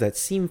write things that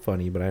seem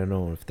funny, but I don't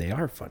know if they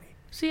are funny.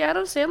 See,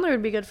 Adam Sandler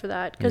would be good for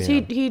that, because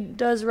he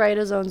does write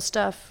his own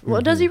stuff.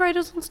 Well, does he write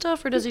his own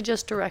stuff, or does he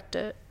just direct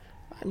it?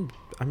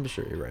 I'm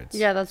sure he writes.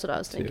 Yeah, that's what I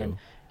was thinking.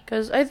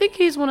 Because I think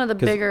he's one of the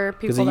bigger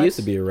people. Because he used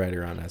to be a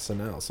writer on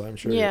SNL, so I'm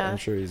sure. Yeah. I'm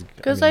sure he's.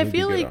 Because I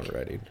feel like,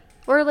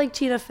 or like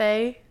Tina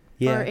Fey,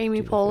 or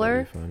Amy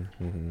Poehler. Fun.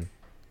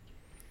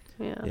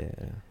 Yeah.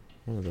 Yeah,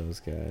 one of those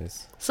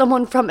guys.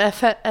 Someone from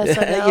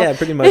SNL. Yeah,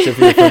 pretty much. If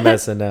you're from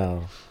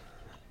SNL,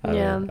 I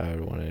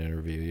would want to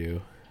interview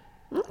you.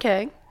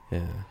 Okay.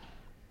 Yeah.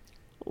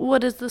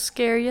 What is the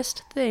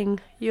scariest thing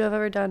you have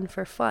ever done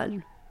for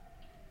fun?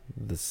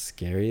 The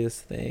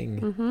scariest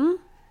thing Mm-hmm.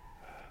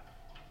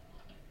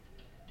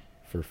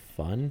 for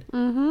fun?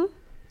 Mm-hmm.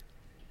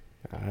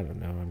 I don't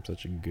know. I'm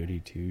such a goody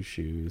two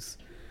shoes.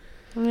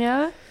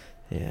 Yeah.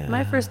 Yeah.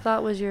 My first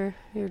thought was your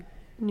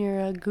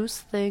goose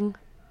thing.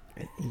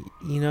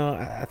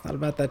 I thought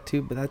about that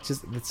too, but that's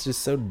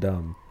just so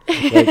dumb.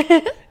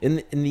 Like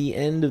in the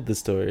end of the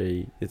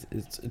story,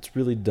 it's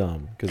really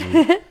dumb because we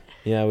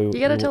You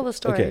gotta tell the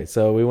story. Okay,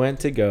 so we went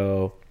to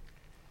go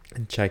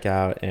and check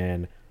out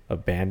an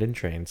abandoned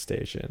train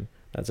station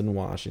that's in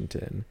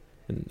Washington,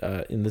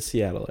 in the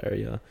Seattle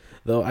area.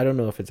 Though I don't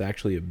know if it's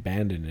actually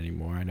abandoned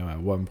anymore. I know at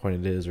one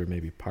point it is, or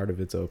maybe part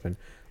of it's open.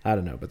 I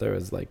don't know, but there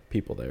was like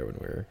people there when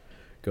we were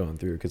going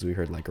through because we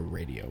heard like a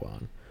radio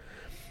on,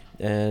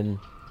 and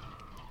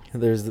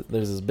there's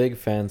this big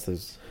fence.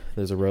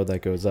 There's a road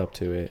that goes up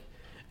to it,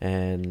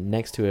 and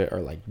next to it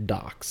are like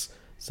docks.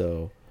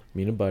 So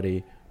me and a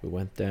buddy, we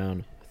went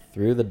down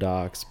through the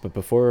docks, but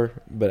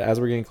as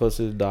we're getting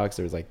closer to the docks,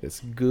 there was like this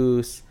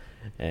goose,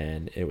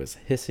 and it was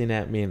hissing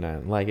at me, and I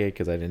didn't like it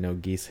because I didn't know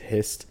geese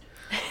hissed.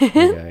 Like,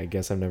 I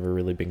guess I've never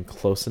really been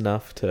close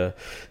enough to,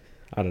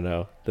 I don't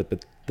know,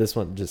 but this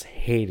one just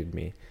hated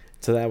me.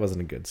 So that wasn't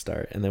a good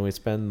start. And then we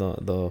spend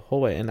the whole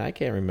way, and I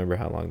can't remember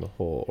how long the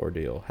whole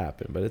ordeal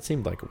happened, but it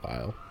seemed like a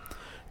while.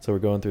 So we're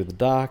going through the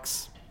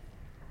docks,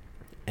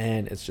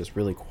 and it's just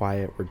really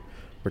quiet.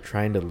 We're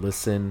trying to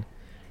listen,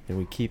 and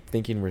we keep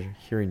thinking we're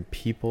hearing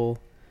people.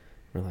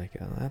 We're like,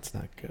 oh, that's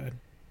not good.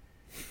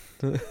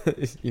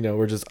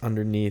 We're just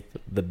underneath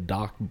the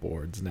dock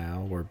boards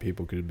now, where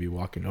people could be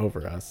walking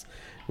over us.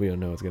 We don't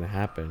know what's gonna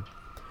happen,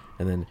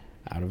 and then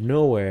out of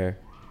nowhere,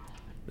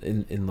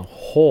 in the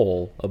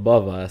hole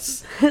above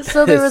us.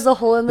 So there was a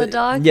hole in the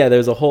dock? Yeah,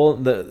 there's a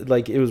hole.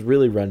 It was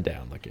really run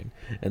down looking,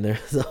 and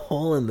there's a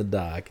hole in the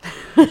dock.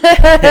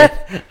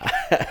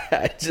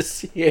 I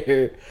just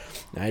hear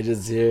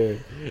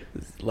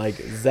like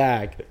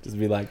Zach just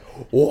be like,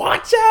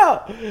 "Watch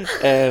out!"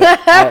 And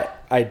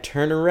I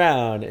turn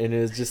around, and it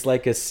was just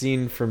like a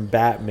scene from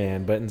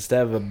Batman, but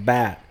instead of a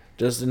bat,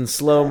 just in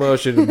slow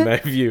motion in my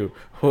view,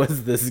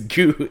 was this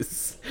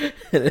goose,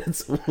 and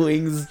its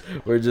wings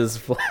were just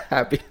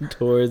flapping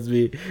towards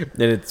me,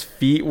 and its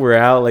feet were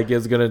out like it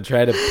was gonna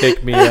try to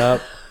pick me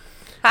up,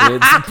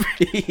 and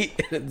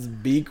its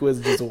beak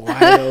was just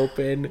wide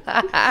open, and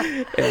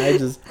I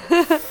just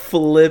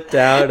flipped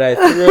out. I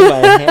threw my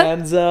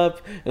hands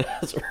up, and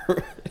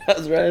I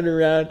was running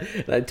around,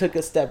 and I took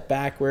a step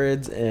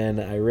backwards,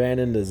 and I ran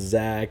into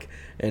Zach,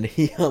 and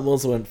he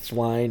almost went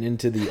flying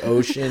into the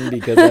ocean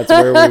because that's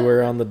where we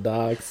were on the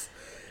docks,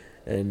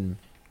 and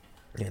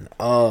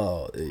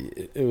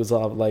it was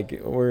all like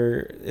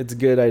it's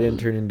good I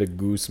didn't turn into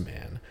Goose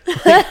Man.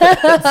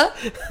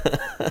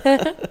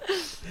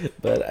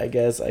 But I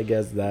guess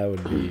that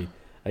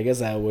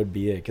would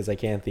be it, because I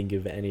can't think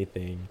of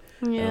anything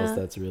else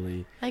that's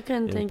really I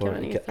couldn't think of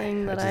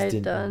anything that I just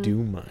I'd done. do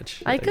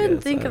much. I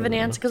couldn't think of an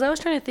answer because I was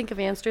trying to think of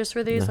answers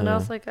for these, and I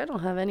was like, I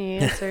don't have any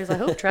answers. I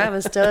hope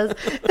Travis does.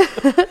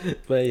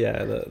 But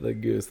yeah, the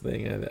goose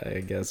thing,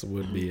 I guess,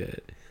 would be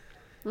it.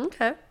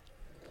 Okay.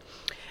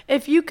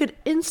 If you could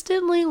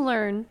instantly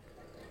learn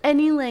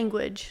any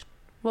language,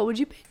 what would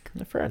you pick?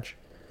 French.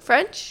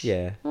 French?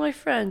 Yeah. Why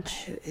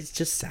French? It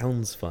just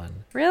sounds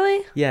fun.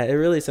 Really? Yeah, it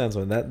really sounds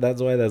fun. That's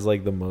why that's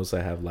like the most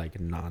I have like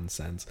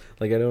nonsense.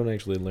 Like I don't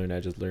actually learn, I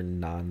just learn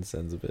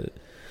nonsense of it.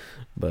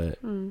 But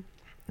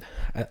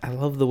I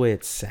love the way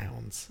it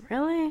sounds.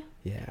 Really?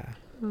 Yeah.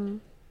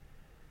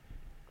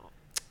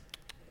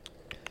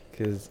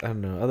 Because, I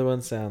don't know, other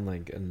ones sound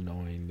like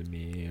annoying to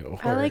me. Or,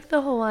 I like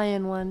the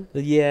Hawaiian one.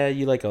 Yeah,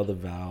 you like all the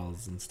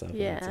vowels and stuff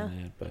Yeah. that's in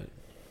it, but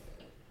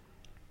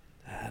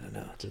I don't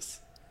know, just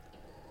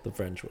the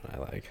French one I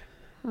like.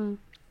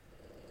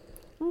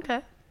 Okay.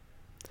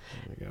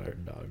 Oh my god, our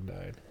dog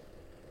died.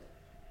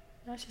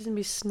 Now she's going to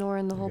be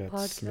snoring the whole We got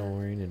podcast.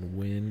 snoring and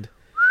wind.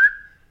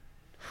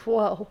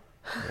 Whoa.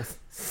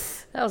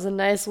 That was a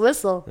nice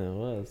whistle. It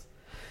was.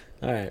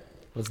 All right,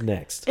 what's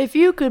next? If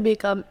you could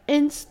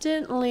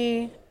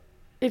instantly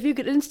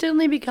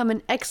become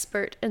an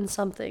expert in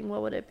something,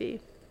 what would it be?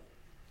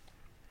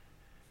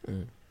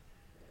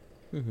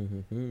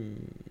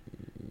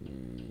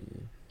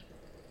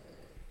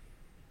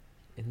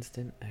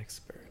 Instant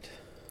expert.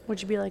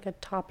 Would you be like a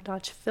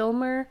top-notch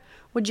filmer?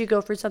 Would you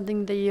go for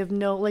something that you have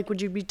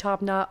would you be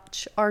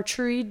top-notch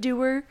archery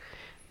doer?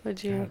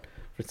 Would you? God,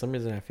 for some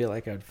reason, I feel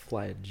like I'd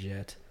fly a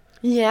jet.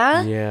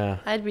 Yeah? Yeah.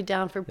 I'd be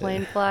down for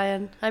plane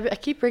flying. I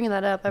keep bringing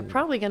that up. I'm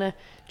probably going to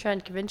try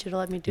and convince you to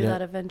let me do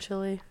that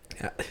eventually.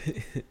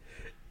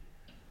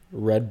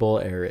 Red Bull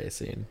Air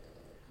Racing.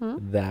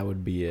 That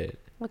would be it.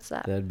 What's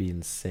that? That'd be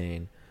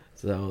insane.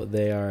 So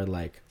they are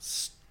like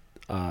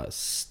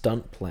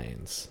stunt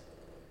planes.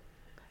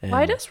 And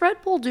Why does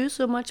Red Bull do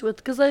so much with...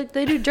 Because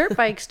they do dirt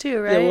bikes too,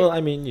 right? Yeah, well, I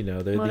mean,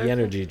 they're Motor the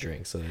energy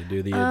drinks, so they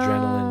do the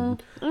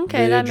adrenaline.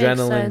 Okay, the that makes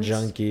adrenaline sense.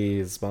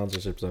 junkie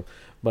sponsorship stuff.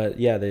 But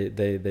yeah,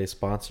 they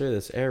sponsor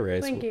this air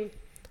race. Twinkie.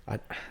 I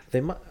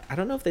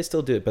don't know if they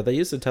still do it, but they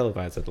used to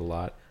televise it a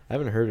lot. I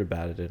haven't heard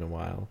about it in a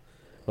while.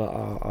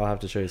 Well, I'll have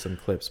to show you some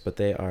clips, but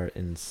they are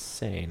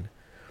insane.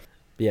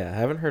 Yeah, I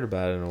haven't heard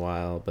about it in a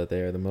while, but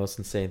they are the most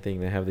insane thing.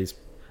 They have these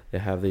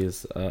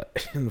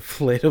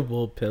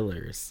inflatable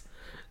pillars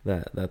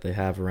that they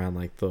have around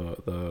like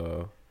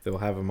they'll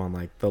have them on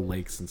like the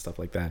lakes and stuff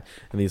like that,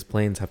 and these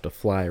planes have to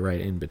fly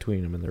right in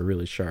between them, and they're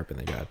really sharp, and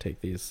they gotta take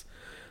these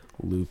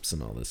loops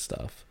and all this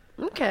stuff.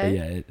 Okay. But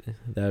yeah,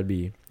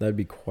 that'd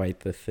be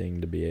quite the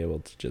thing to be able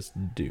to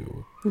just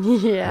do.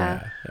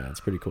 Yeah. Yeah, it's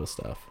pretty cool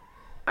stuff.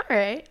 All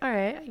right.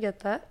 I get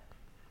that.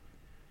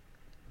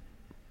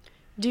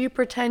 Do you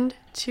pretend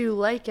to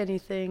like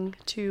anything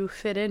to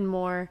fit in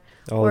more?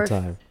 All the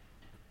time.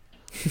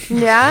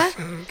 Yeah?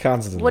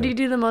 Constantly. What do you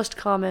do the most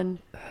common?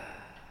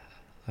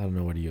 I don't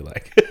know. What do you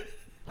like?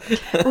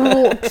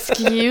 Oh,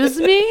 excuse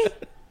me?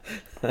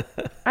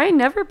 I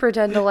never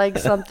pretend to like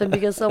something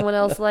because someone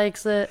else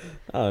likes it.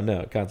 Oh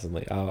no,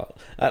 constantly.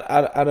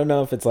 I don't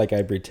know if it's like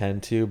I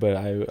pretend to,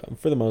 but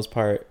for the most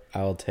part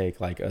I'll take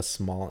like a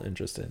small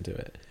interest into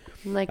it.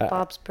 Like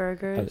Bob's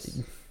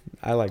Burgers.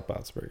 I like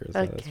Bob's Burgers.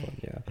 Okay. So that's fun.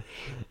 Yeah.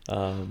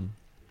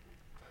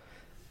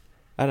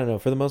 I don't know.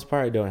 For the most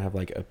part, I don't have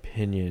like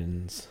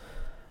opinions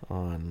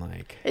on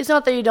like. It's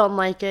not that you don't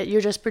like it.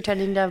 You're just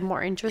pretending to have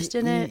more interest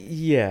in it.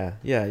 Yeah.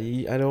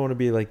 I don't want to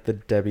be like the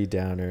Debbie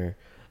Downer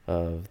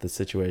of the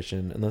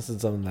situation unless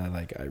it's something that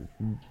like I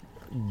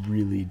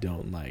really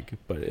don't like.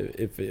 But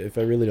if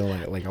I really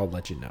don't like, I'll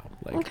let you know.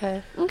 Like.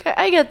 Okay,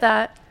 I get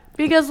that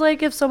because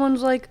like if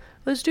someone's like,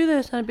 let's do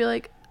this, I'd be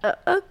like,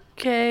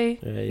 okay,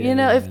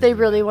 if they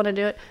really want to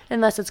do it,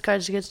 unless it's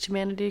Cards Against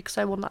Humanity, because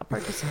I will not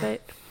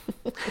participate.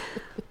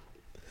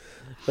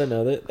 But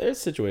no, there's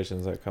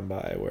situations that come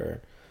by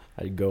where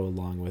I go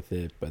along with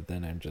it, but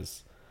then I'm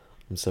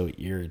so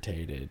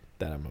irritated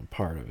that I'm a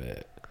part of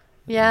it.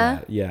 Yeah.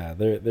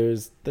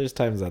 There's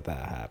times that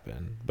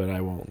happen, but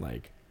I won't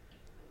like.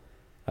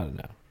 I don't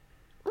know.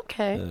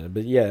 Okay.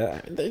 But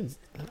yeah,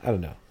 I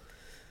don't know.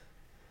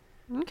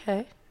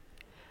 Okay.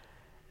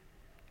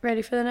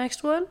 Ready for the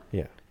next one?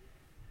 Yeah.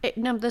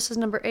 No, this is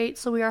number 8,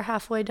 so we are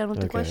halfway done with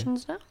the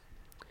questions now.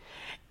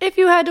 If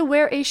you had to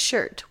wear a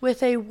shirt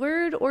with a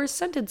word or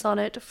sentence on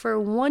it for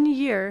 1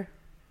 year,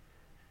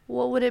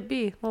 what would it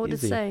be? What would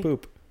Easy. it say?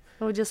 Poop.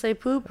 What would you say?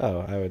 Poop?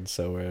 Oh, I would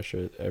so wear a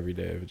shirt every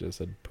day if it just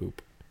said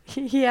poop.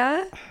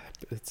 Yeah?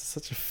 It's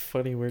such a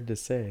funny word to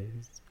say.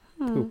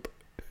 Poop.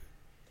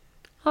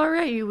 All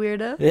right, you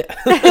weirdo. Yeah.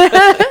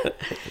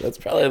 That's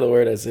probably the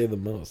word I say the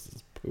most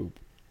is poop.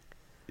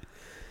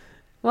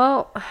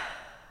 Well,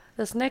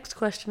 this next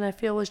question I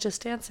feel was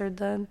just answered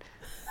then.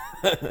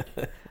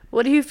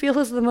 What do you feel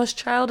is the most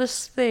childish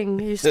thing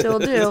you still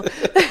do?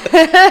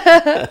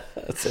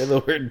 Say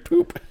the word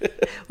poop.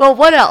 Well,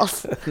 what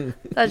else?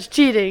 That's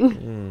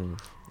cheating.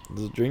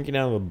 Does drinking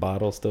out of a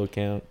bottle still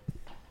count?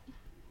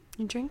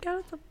 You drink out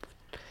of the...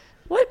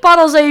 What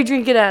bottles are you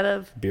drinking out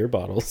of? Beer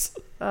bottles.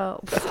 Oh.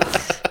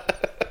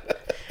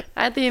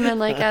 I thought you meant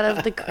like out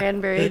of the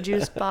cranberry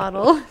juice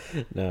bottle.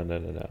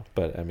 No.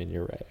 But I mean,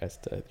 you're right. I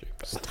still drink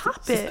bottles.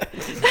 Stop it.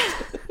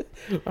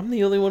 I'm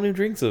the only one who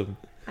drinks them.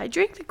 I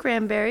drink the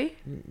cranberry.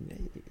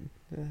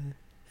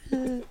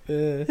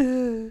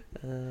 You're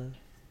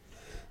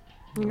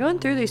going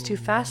through these too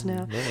fast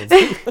now.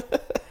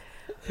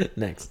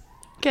 Next.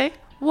 Okay.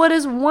 What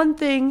is one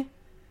thing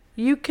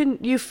you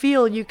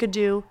feel you could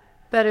do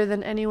better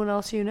than anyone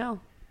else you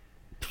know?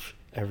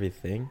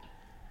 Everything.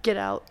 Get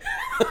out.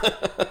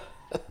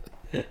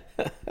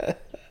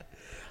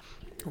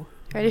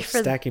 Ready for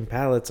stacking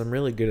pallets? I'm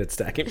really good at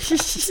stacking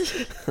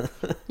pallets.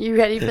 You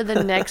ready for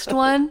the next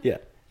one? Yeah.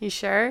 You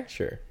sure?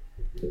 Sure.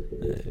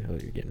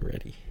 You're getting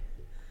ready.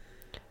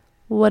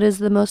 What is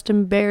the most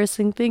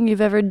embarrassing thing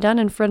you've ever done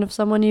in front of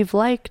someone you've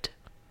liked?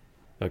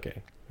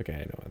 Okay, I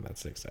know when that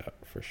sticks out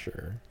for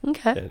sure.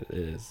 Okay. It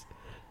is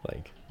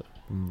like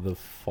the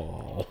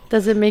fall.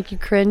 Does it make you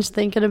cringe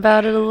thinking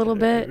about it a little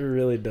bit? It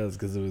really does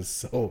because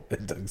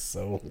it took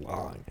so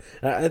long.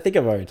 I think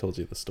I've already told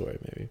you the story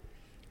maybe.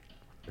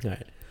 All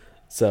right.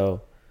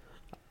 So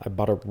I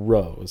bought a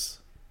rose.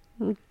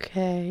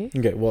 Okay.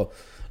 Okay, well,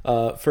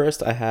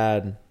 first I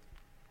had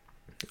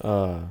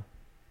a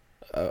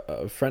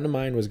friend of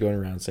mine was going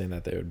around saying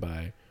that they would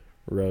buy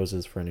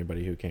roses for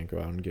anybody who can't go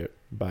out and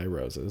buy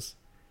roses.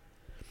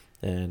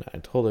 And I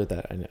told her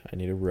that I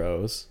need a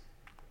rose.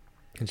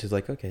 And she's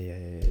like,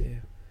 okay,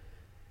 yeah.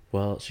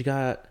 Well, she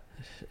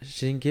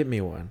didn't get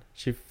me one.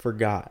 She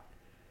forgot.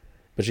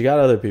 But she got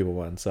other people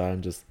one, so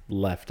I'm just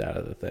left out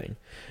of the thing.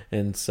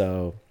 And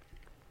so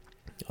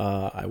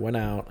I went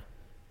out.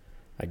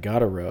 I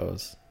got a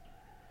rose.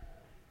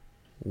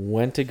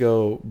 Went to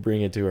go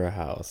bring it to her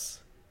house.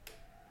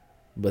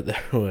 But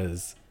there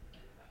was...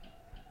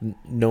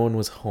 no one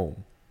was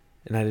home.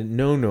 And I didn't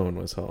know no one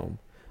was home.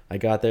 I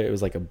got there. It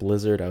was like a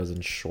blizzard. I was in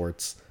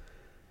shorts.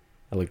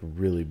 I looked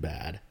really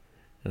bad.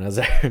 And I was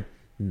there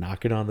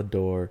knocking on the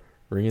door,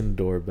 ringing the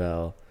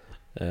doorbell,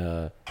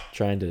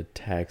 trying to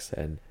text,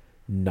 and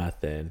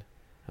nothing.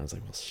 I was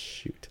like, well,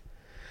 shoot.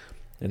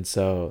 And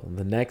so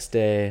the next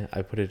day,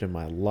 I put it in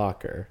my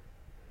locker.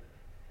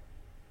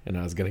 And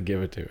I was going to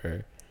give it to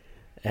her.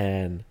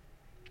 And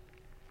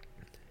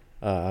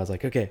I was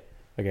like, okay,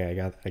 I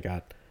got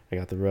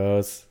the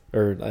rose.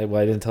 Or I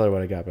didn't tell her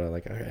what I got, but I was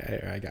like,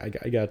 okay,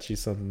 I got you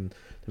something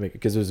to make,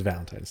 because it was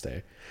Valentine's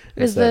Day.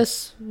 And Is so-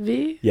 this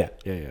V? Yeah.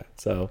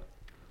 So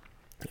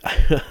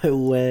I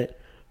went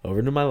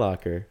over to my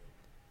locker,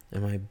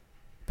 and my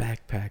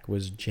backpack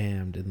was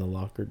jammed in the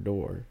locker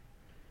door,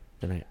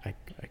 and I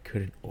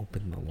couldn't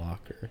open the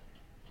locker,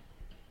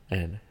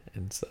 and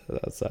so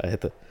I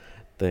hit the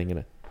thing and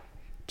I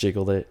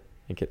jiggled it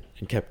and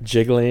kept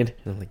jiggling,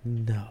 and I'm like,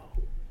 no.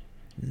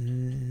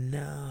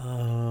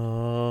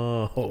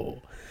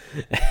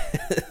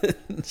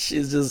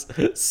 She's just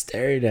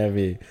staring at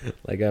me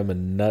like I'm a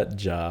nut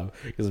job,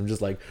 because I'm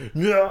just like,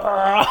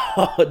 no,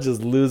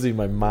 just losing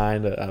my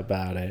mind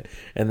about it.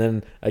 And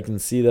then I can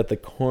see that the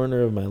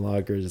corner of my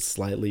locker is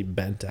slightly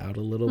bent out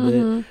a little bit,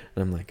 and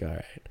I'm like, all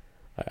right,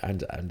 I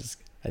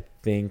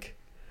think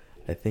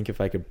if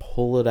I could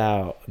pull it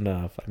out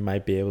enough, I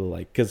might be able to,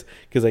 like, because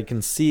I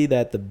can see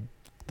that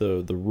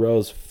the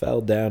rose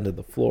fell down to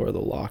the floor of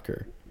the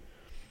locker.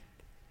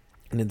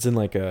 And it's in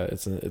like a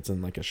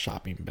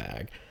shopping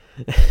bag.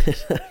 I'm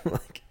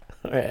like,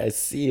 all right, I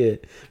see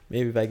it.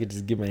 Maybe if I could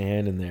just get my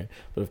hand in there.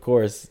 But of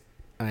course,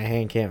 my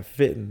hand can't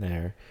fit in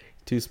there.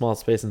 Too small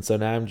space. And so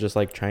now I'm just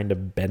like trying to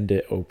bend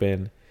it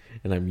open,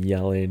 and I'm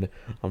yelling.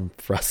 I'm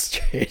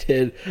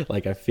frustrated.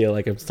 Like, I feel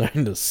like I'm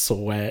starting to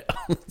sweat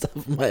on the top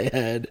of my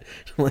head.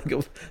 I'm like,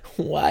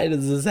 why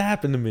does this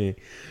happen to me?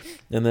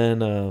 And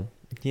then,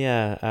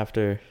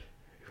 after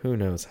who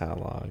knows how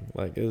long,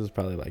 like, it was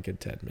probably like a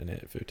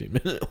 10-minute,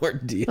 15-minute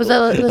ordeal. Was that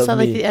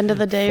like the end of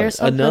the day or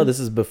something? No, this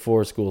is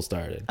before school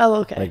started. Oh,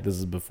 okay. Like, this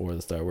is before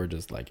the start. We're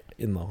just like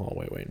in the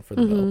hallway waiting for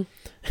the bell.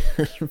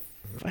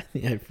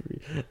 Finally,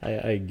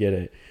 I get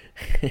it.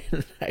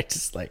 And I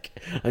just, like,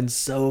 I'm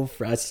so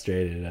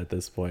frustrated at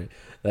this point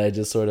that I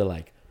just sort of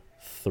like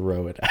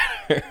throw it at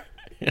her.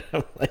 And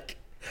I'm like,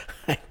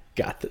 I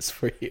got this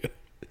for you.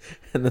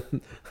 And then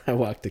I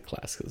walk to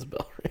class because the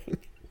bell rang.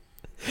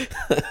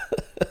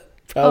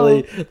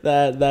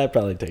 That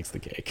probably takes the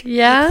cake.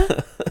 Yeah?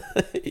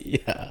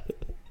 Yeah.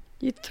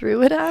 You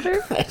threw it at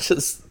her? I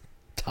just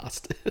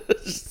tossed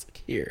it. Just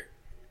like, here.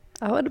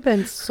 I would have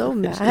been so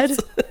mad.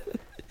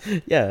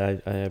 Yeah,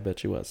 I bet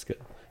she was good.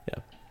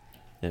 Yeah.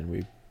 And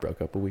we broke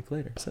up a week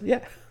later. So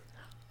yeah.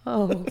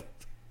 Oh.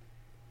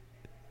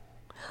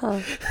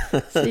 Huh.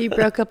 So you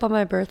broke up on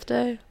my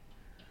birthday?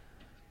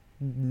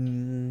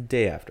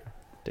 Day after.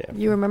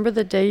 You remember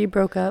the day you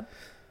broke up?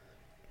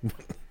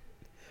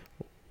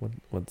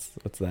 What's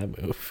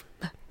that move?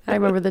 I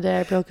remember the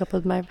day I broke up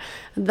with my...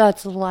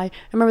 That's a lie. I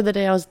remember the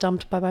day I was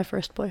dumped by my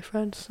first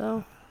boyfriend,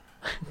 so...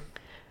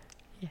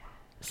 Yeah.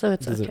 So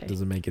it's okay.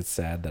 Does it make it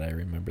sad that I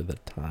remember the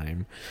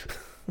time?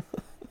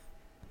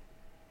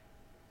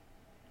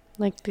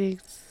 Like the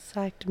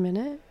exact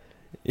minute?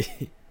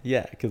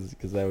 Yeah,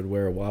 because I would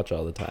wear a watch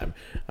all the time.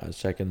 I was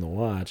checking the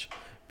watch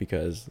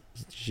because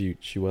she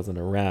wasn't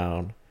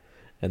around,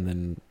 and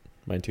then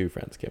my two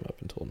friends came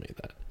up and told me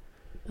that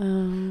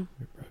we're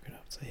broken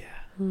up. So yeah.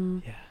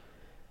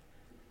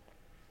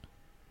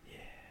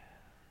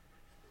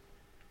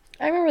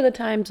 I remember the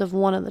times of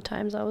one of the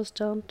times I was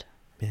dumped.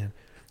 Man,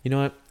 you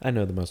know what? I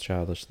know the most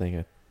childish thing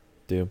I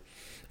do.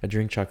 I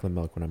drink chocolate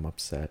milk when I'm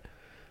upset.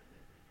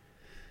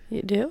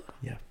 You do?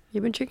 Yeah.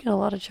 You've been drinking a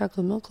lot of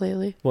chocolate milk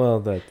lately. Well,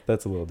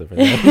 that's a little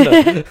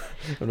different.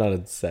 I'm not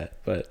upset,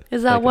 but...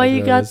 Is that like, why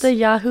you got the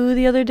Yahoo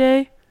the other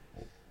day?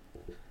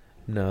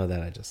 No,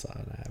 that I just saw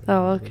and I haven't.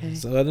 Oh, okay.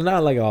 So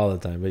not like all the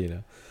time, but, you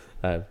know,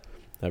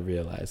 I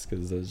realized,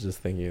 because I was just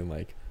thinking,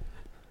 like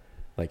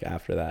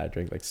after that I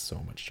drink like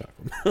so much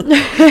chocolate milk.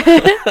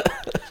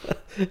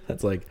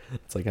 That's like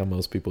how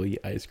most people eat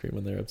ice cream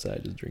when they're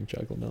upset. Just drink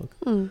chocolate milk.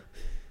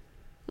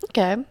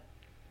 Okay.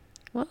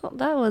 Well,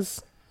 that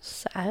was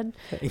sad.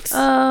 Thanks.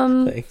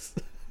 Thanks.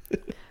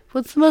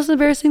 What's the most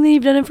embarrassing thing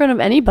you've done in front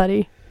of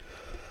anybody?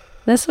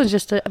 This was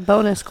just a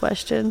bonus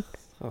question.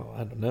 Oh,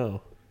 I don't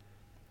know.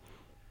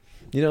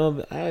 You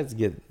know, I always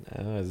get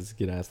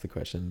asked the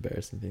question,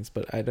 embarrassing things,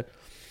 but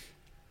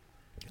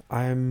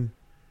I'm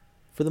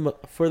for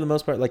the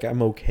most part, like,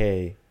 I'm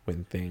okay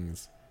when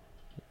things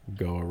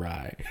go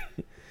awry.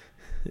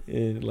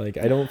 And, like,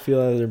 I don't feel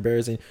that they're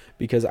embarrassing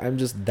because I'm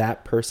just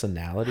that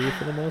personality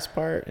for the most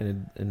part,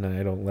 and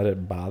I don't let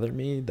it bother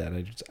me that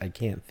I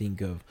can't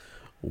think of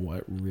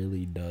what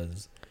really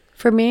does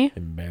For me,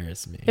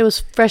 embarrass me. it was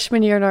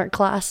freshman year in art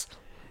class.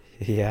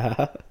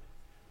 Yeah.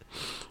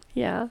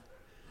 Yeah.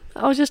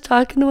 I was just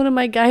talking to one of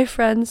my guy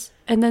friends,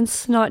 and then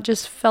snot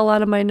just fell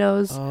out of my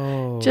nose.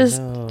 Oh,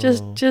 just no.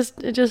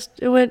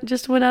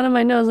 it went out of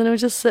my nose, and it was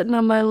just sitting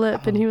on my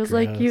lip. And he was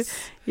like, gross.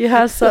 you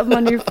have something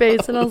on your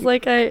face. And I was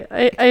like,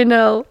 I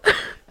know.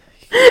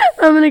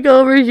 I'm gonna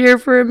go over here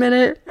for a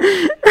minute.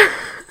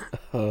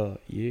 Oh,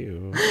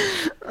 ew.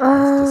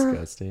 That's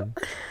disgusting.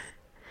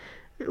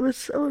 It was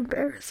so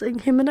embarrassing.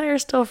 Him and I are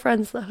still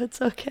friends, though.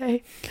 It's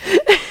okay.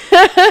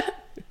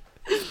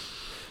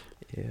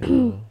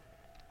 Ew.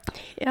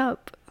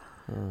 Yep.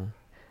 Huh.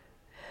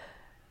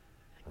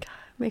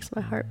 Makes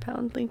my heart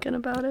pound thinking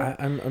about it.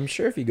 I'm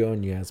sure if you go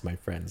and you ask my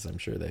friends, I'm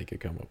sure they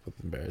could come up with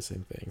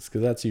embarrassing things,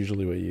 because that's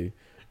usually what you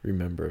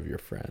remember of your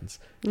friends.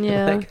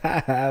 Yeah. Like,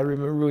 I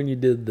remember when you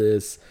did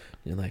this.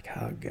 You're like,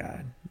 oh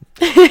God.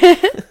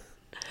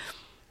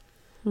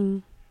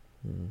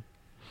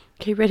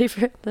 Okay, ready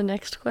for the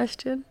next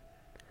question?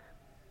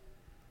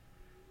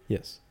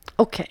 Yes.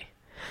 Okay.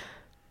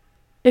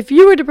 If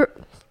you were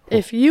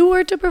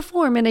to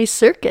perform in a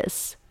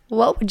circus,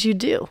 what would you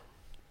do?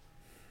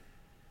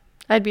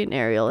 I'd be an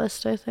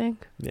aerialist, I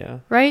think. Yeah.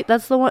 Right?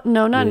 That's the one.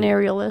 No, not an Yeah.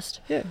 aerialist.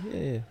 Yeah.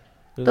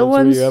 The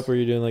ones where you're up, where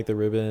you're doing like the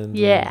ribbons,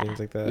 Yeah, and things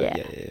like that.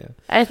 yeah.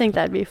 I think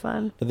that'd be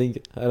fun. I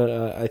don't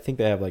know. I think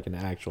they have like an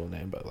actual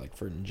name, but like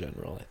for in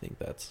general, I think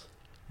that's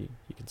you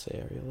can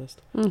say aerialist.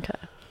 Okay.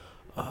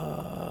 In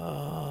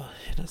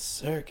a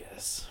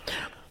circus.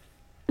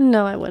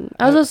 No, I wouldn't.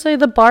 I was gonna say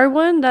the bar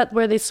one, that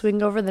where they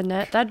swing over the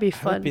net. That'd be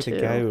fun I would be too.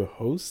 the guy who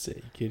hosts it.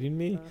 You kidding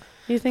me?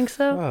 You think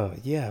so? Oh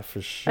yeah,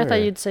 for sure. I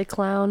thought you'd say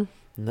clown.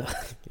 No.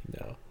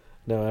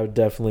 I would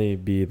definitely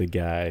be the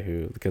guy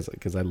who,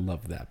 because I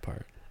love that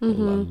part.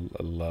 Mm-hmm.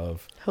 I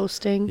love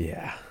Hosting.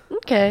 Yeah.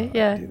 Okay.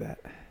 Yeah. Do that.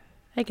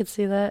 I could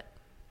see that.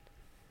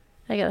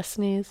 I gotta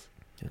sneeze.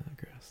 Yeah,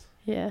 gross.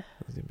 Yeah.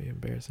 That's gonna be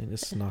embarrassing.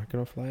 Is snot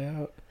gonna fly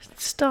out?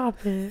 Stop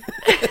it.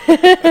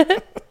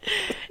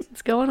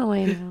 It's going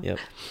away now. Yep.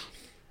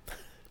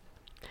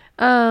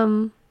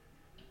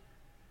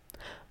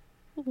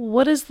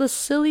 What is the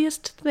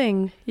silliest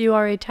thing you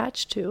are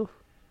attached to?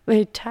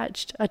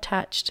 Attached.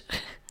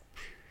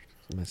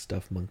 My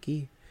stuffed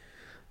monkey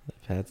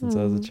I've had since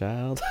I was a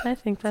child. I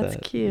think that's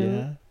cute.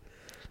 Yeah.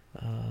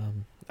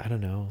 I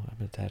don't know.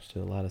 I'm attached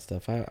to a lot of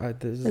stuff.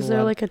 Is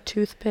there like a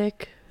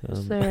toothpick?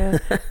 Is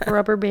there a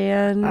rubber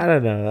band? I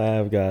don't know.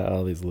 I've got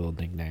all these little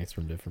knickknacks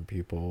from different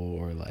people,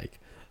 or like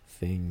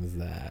things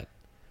that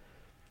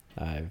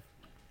I've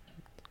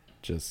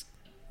just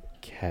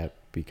kept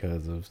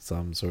because of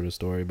some sort of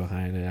story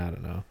behind it. I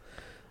don't know.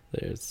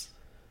 There's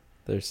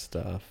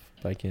stuff,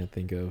 but I can't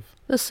think of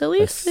the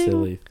silliest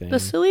silly thing. The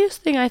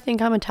silliest thing I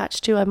think I'm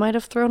attached to, I might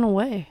have thrown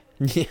away.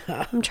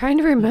 Yeah. I'm trying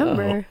to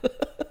remember.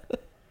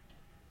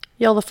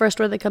 Yell the first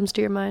word that comes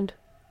to your mind.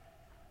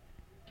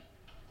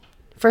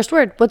 First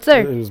word. What's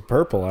there? It was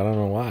purple. I don't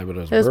know why, but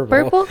it was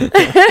purple.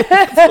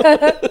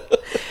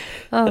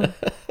 Oh,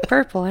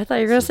 purple. I thought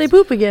you were going to say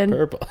poop again.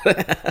 Purple.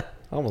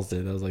 Almost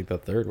did. That was like the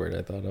third word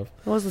I thought of.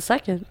 What was the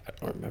second? I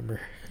don't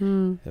remember.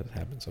 It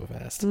happened so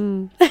fast.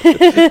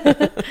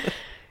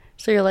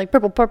 So you're like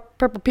purple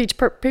peach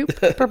poop,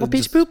 purple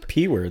peach poop.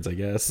 P words, I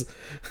guess.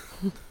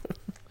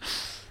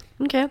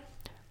 Okay.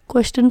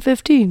 Question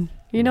 15.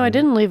 You know, I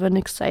didn't leave an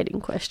exciting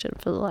question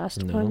for the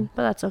last one,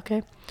 but that's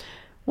okay.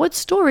 What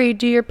story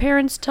do your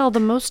parents tell the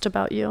most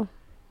about you?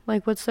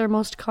 Like, what's their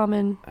most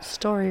common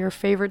story or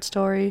favorite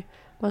story?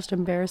 Most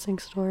embarrassing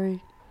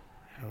story?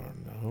 I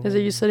don't know. Is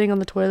it you sitting on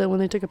the toilet when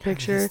they took a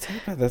picture?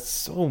 Talk about that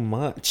so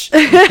much.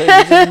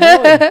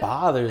 It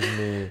bothers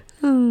me.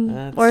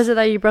 Or is it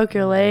that you broke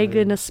your leg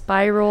in a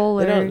spiral?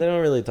 They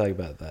don't really talk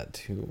about that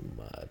too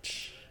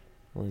much.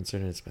 Well, in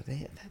certain, but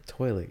that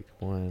toilet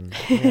one.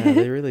 Yeah,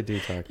 they really do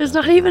talk. There's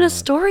about not even that. a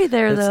story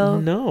there, though.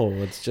 No,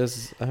 it's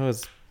just I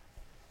was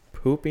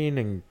pooping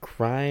and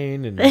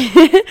crying, and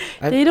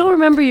they don't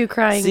remember you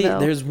crying. See,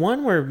 though. there's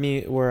one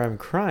where I'm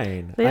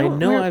crying. I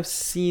know I've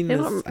seen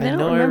this. I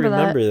know I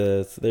remember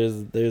this.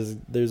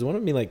 There's one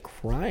of me like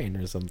crying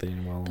or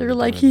something. While they're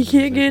like, he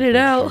can't get it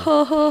out.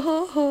 Ha ha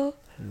ha ha.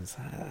 I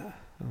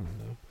don't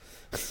know.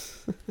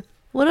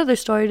 What other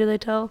story do they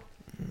tell?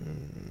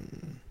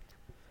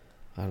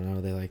 I don't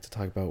know. They like to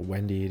talk about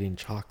Wendy eating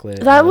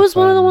chocolate. That was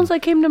one of the ones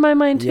that came to my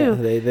mind too.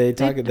 Yeah, they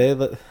talk.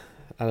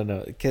 I don't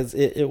know, because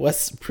it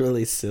was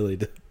really silly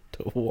to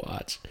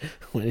watch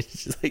when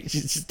she's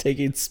just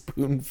taking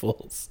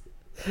spoonfuls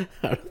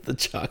out of the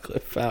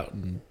chocolate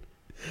fountain.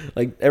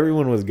 Like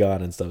everyone was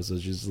gone and stuff, so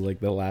she's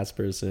like the last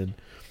person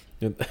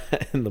in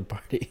the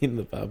party in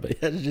the fountain.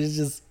 But yeah,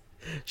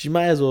 she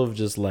might as well have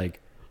just like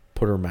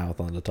put her mouth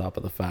on the top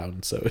of the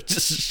fountain so it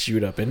just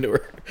shoot up into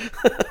her.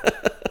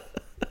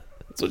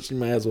 That's what she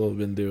might as well have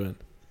been doing.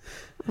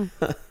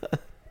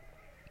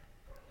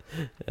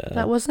 Yeah.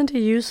 That wasn't a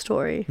you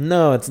story.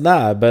 No, it's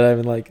not. But I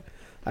mean, like,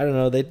 I don't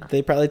know.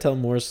 They probably tell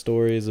more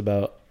stories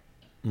about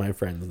my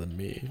friends than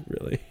me,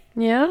 really.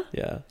 Yeah?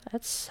 Yeah.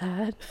 That's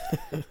sad.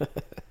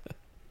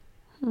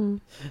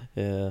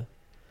 Yeah.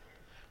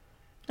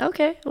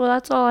 Okay. Well,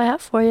 that's all I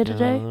have for you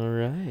today. All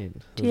right.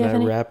 Do you have Does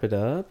that wrap it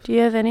up? Do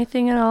you have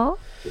anything at all?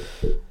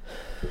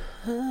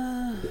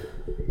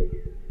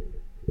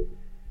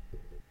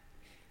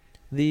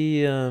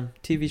 The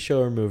TV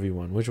show or movie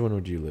one. Which one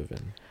would you live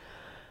in?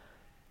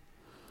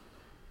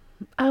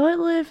 I would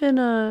live in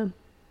a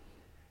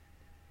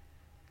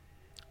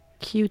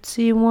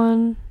cutesy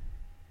one.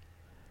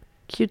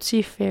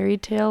 Cutesy fairy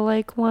tale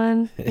like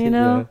one, you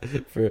know?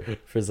 Yeah.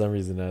 For some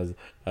reason I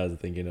was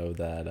thinking of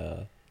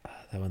that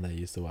that one that I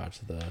used to watch.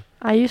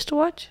 I used to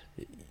watch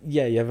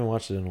Yeah, you haven't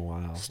watched it in a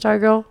while.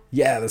 Stargirl.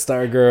 Yeah, the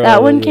Stargirl.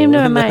 That one came to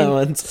my That mind.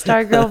 one's-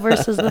 Stargirl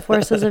versus the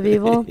Forces of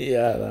Evil.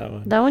 Yeah, that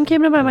one. That one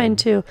came to my mind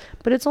too.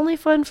 But it's only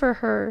fun for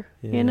her,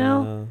 you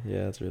know?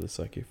 Yeah, it's really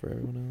sucky for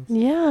everyone else.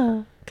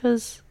 Yeah,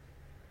 because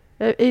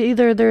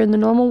either they're in the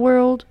normal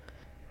world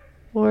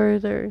or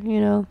they're,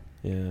 Yeah.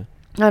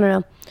 I don't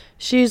know.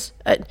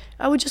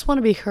 I would just want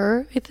to be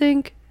her, I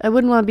think. I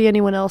wouldn't want to be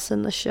anyone else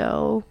in the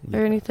show or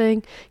Yeah.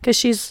 anything. Because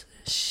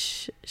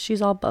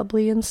she's all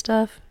bubbly and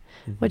stuff,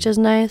 which is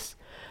nice.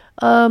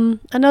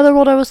 Another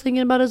world I was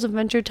thinking about is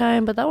Adventure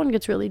Time, but that one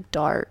gets really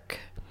dark.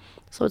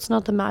 So it's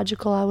not the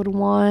magical I would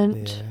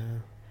want. Yeah.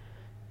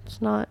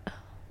 It's not.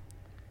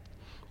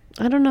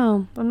 I don't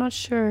know. I'm not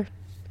sure.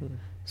 Hmm.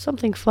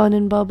 Something fun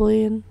and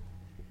bubbly and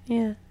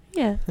yeah.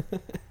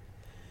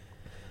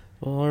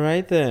 All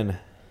right then.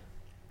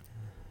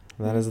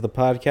 That is the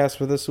podcast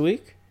for this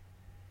week.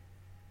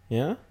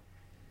 Yeah?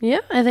 Yeah,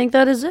 I think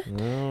that is it.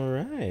 All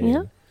right.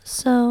 Yeah.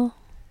 So,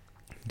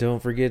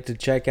 Don't forget to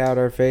check out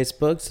our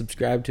Facebook.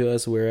 Subscribe to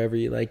us wherever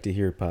you like to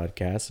hear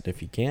podcasts. And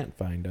if you can't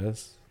find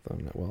us,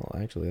 well,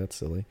 actually, that's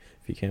silly.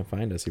 If you can't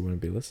find us, you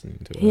wouldn't be listening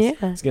to us. Yeah.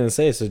 I was going to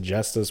say,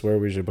 suggest us where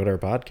we should put our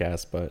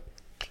podcast, but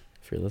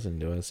if you're listening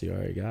to us, you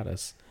already got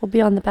us. we'll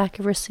be on the back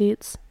of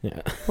receipts.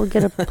 Yeah. We'll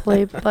get a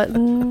play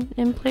button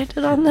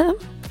implanted on them.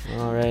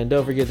 All right. And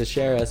don't forget to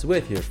share us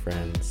with your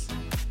friends.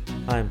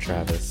 I'm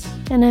Travis.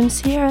 And I'm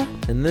Sierra.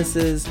 And this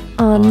is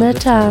On the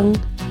tongue.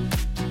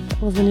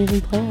 That wasn't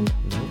even planned.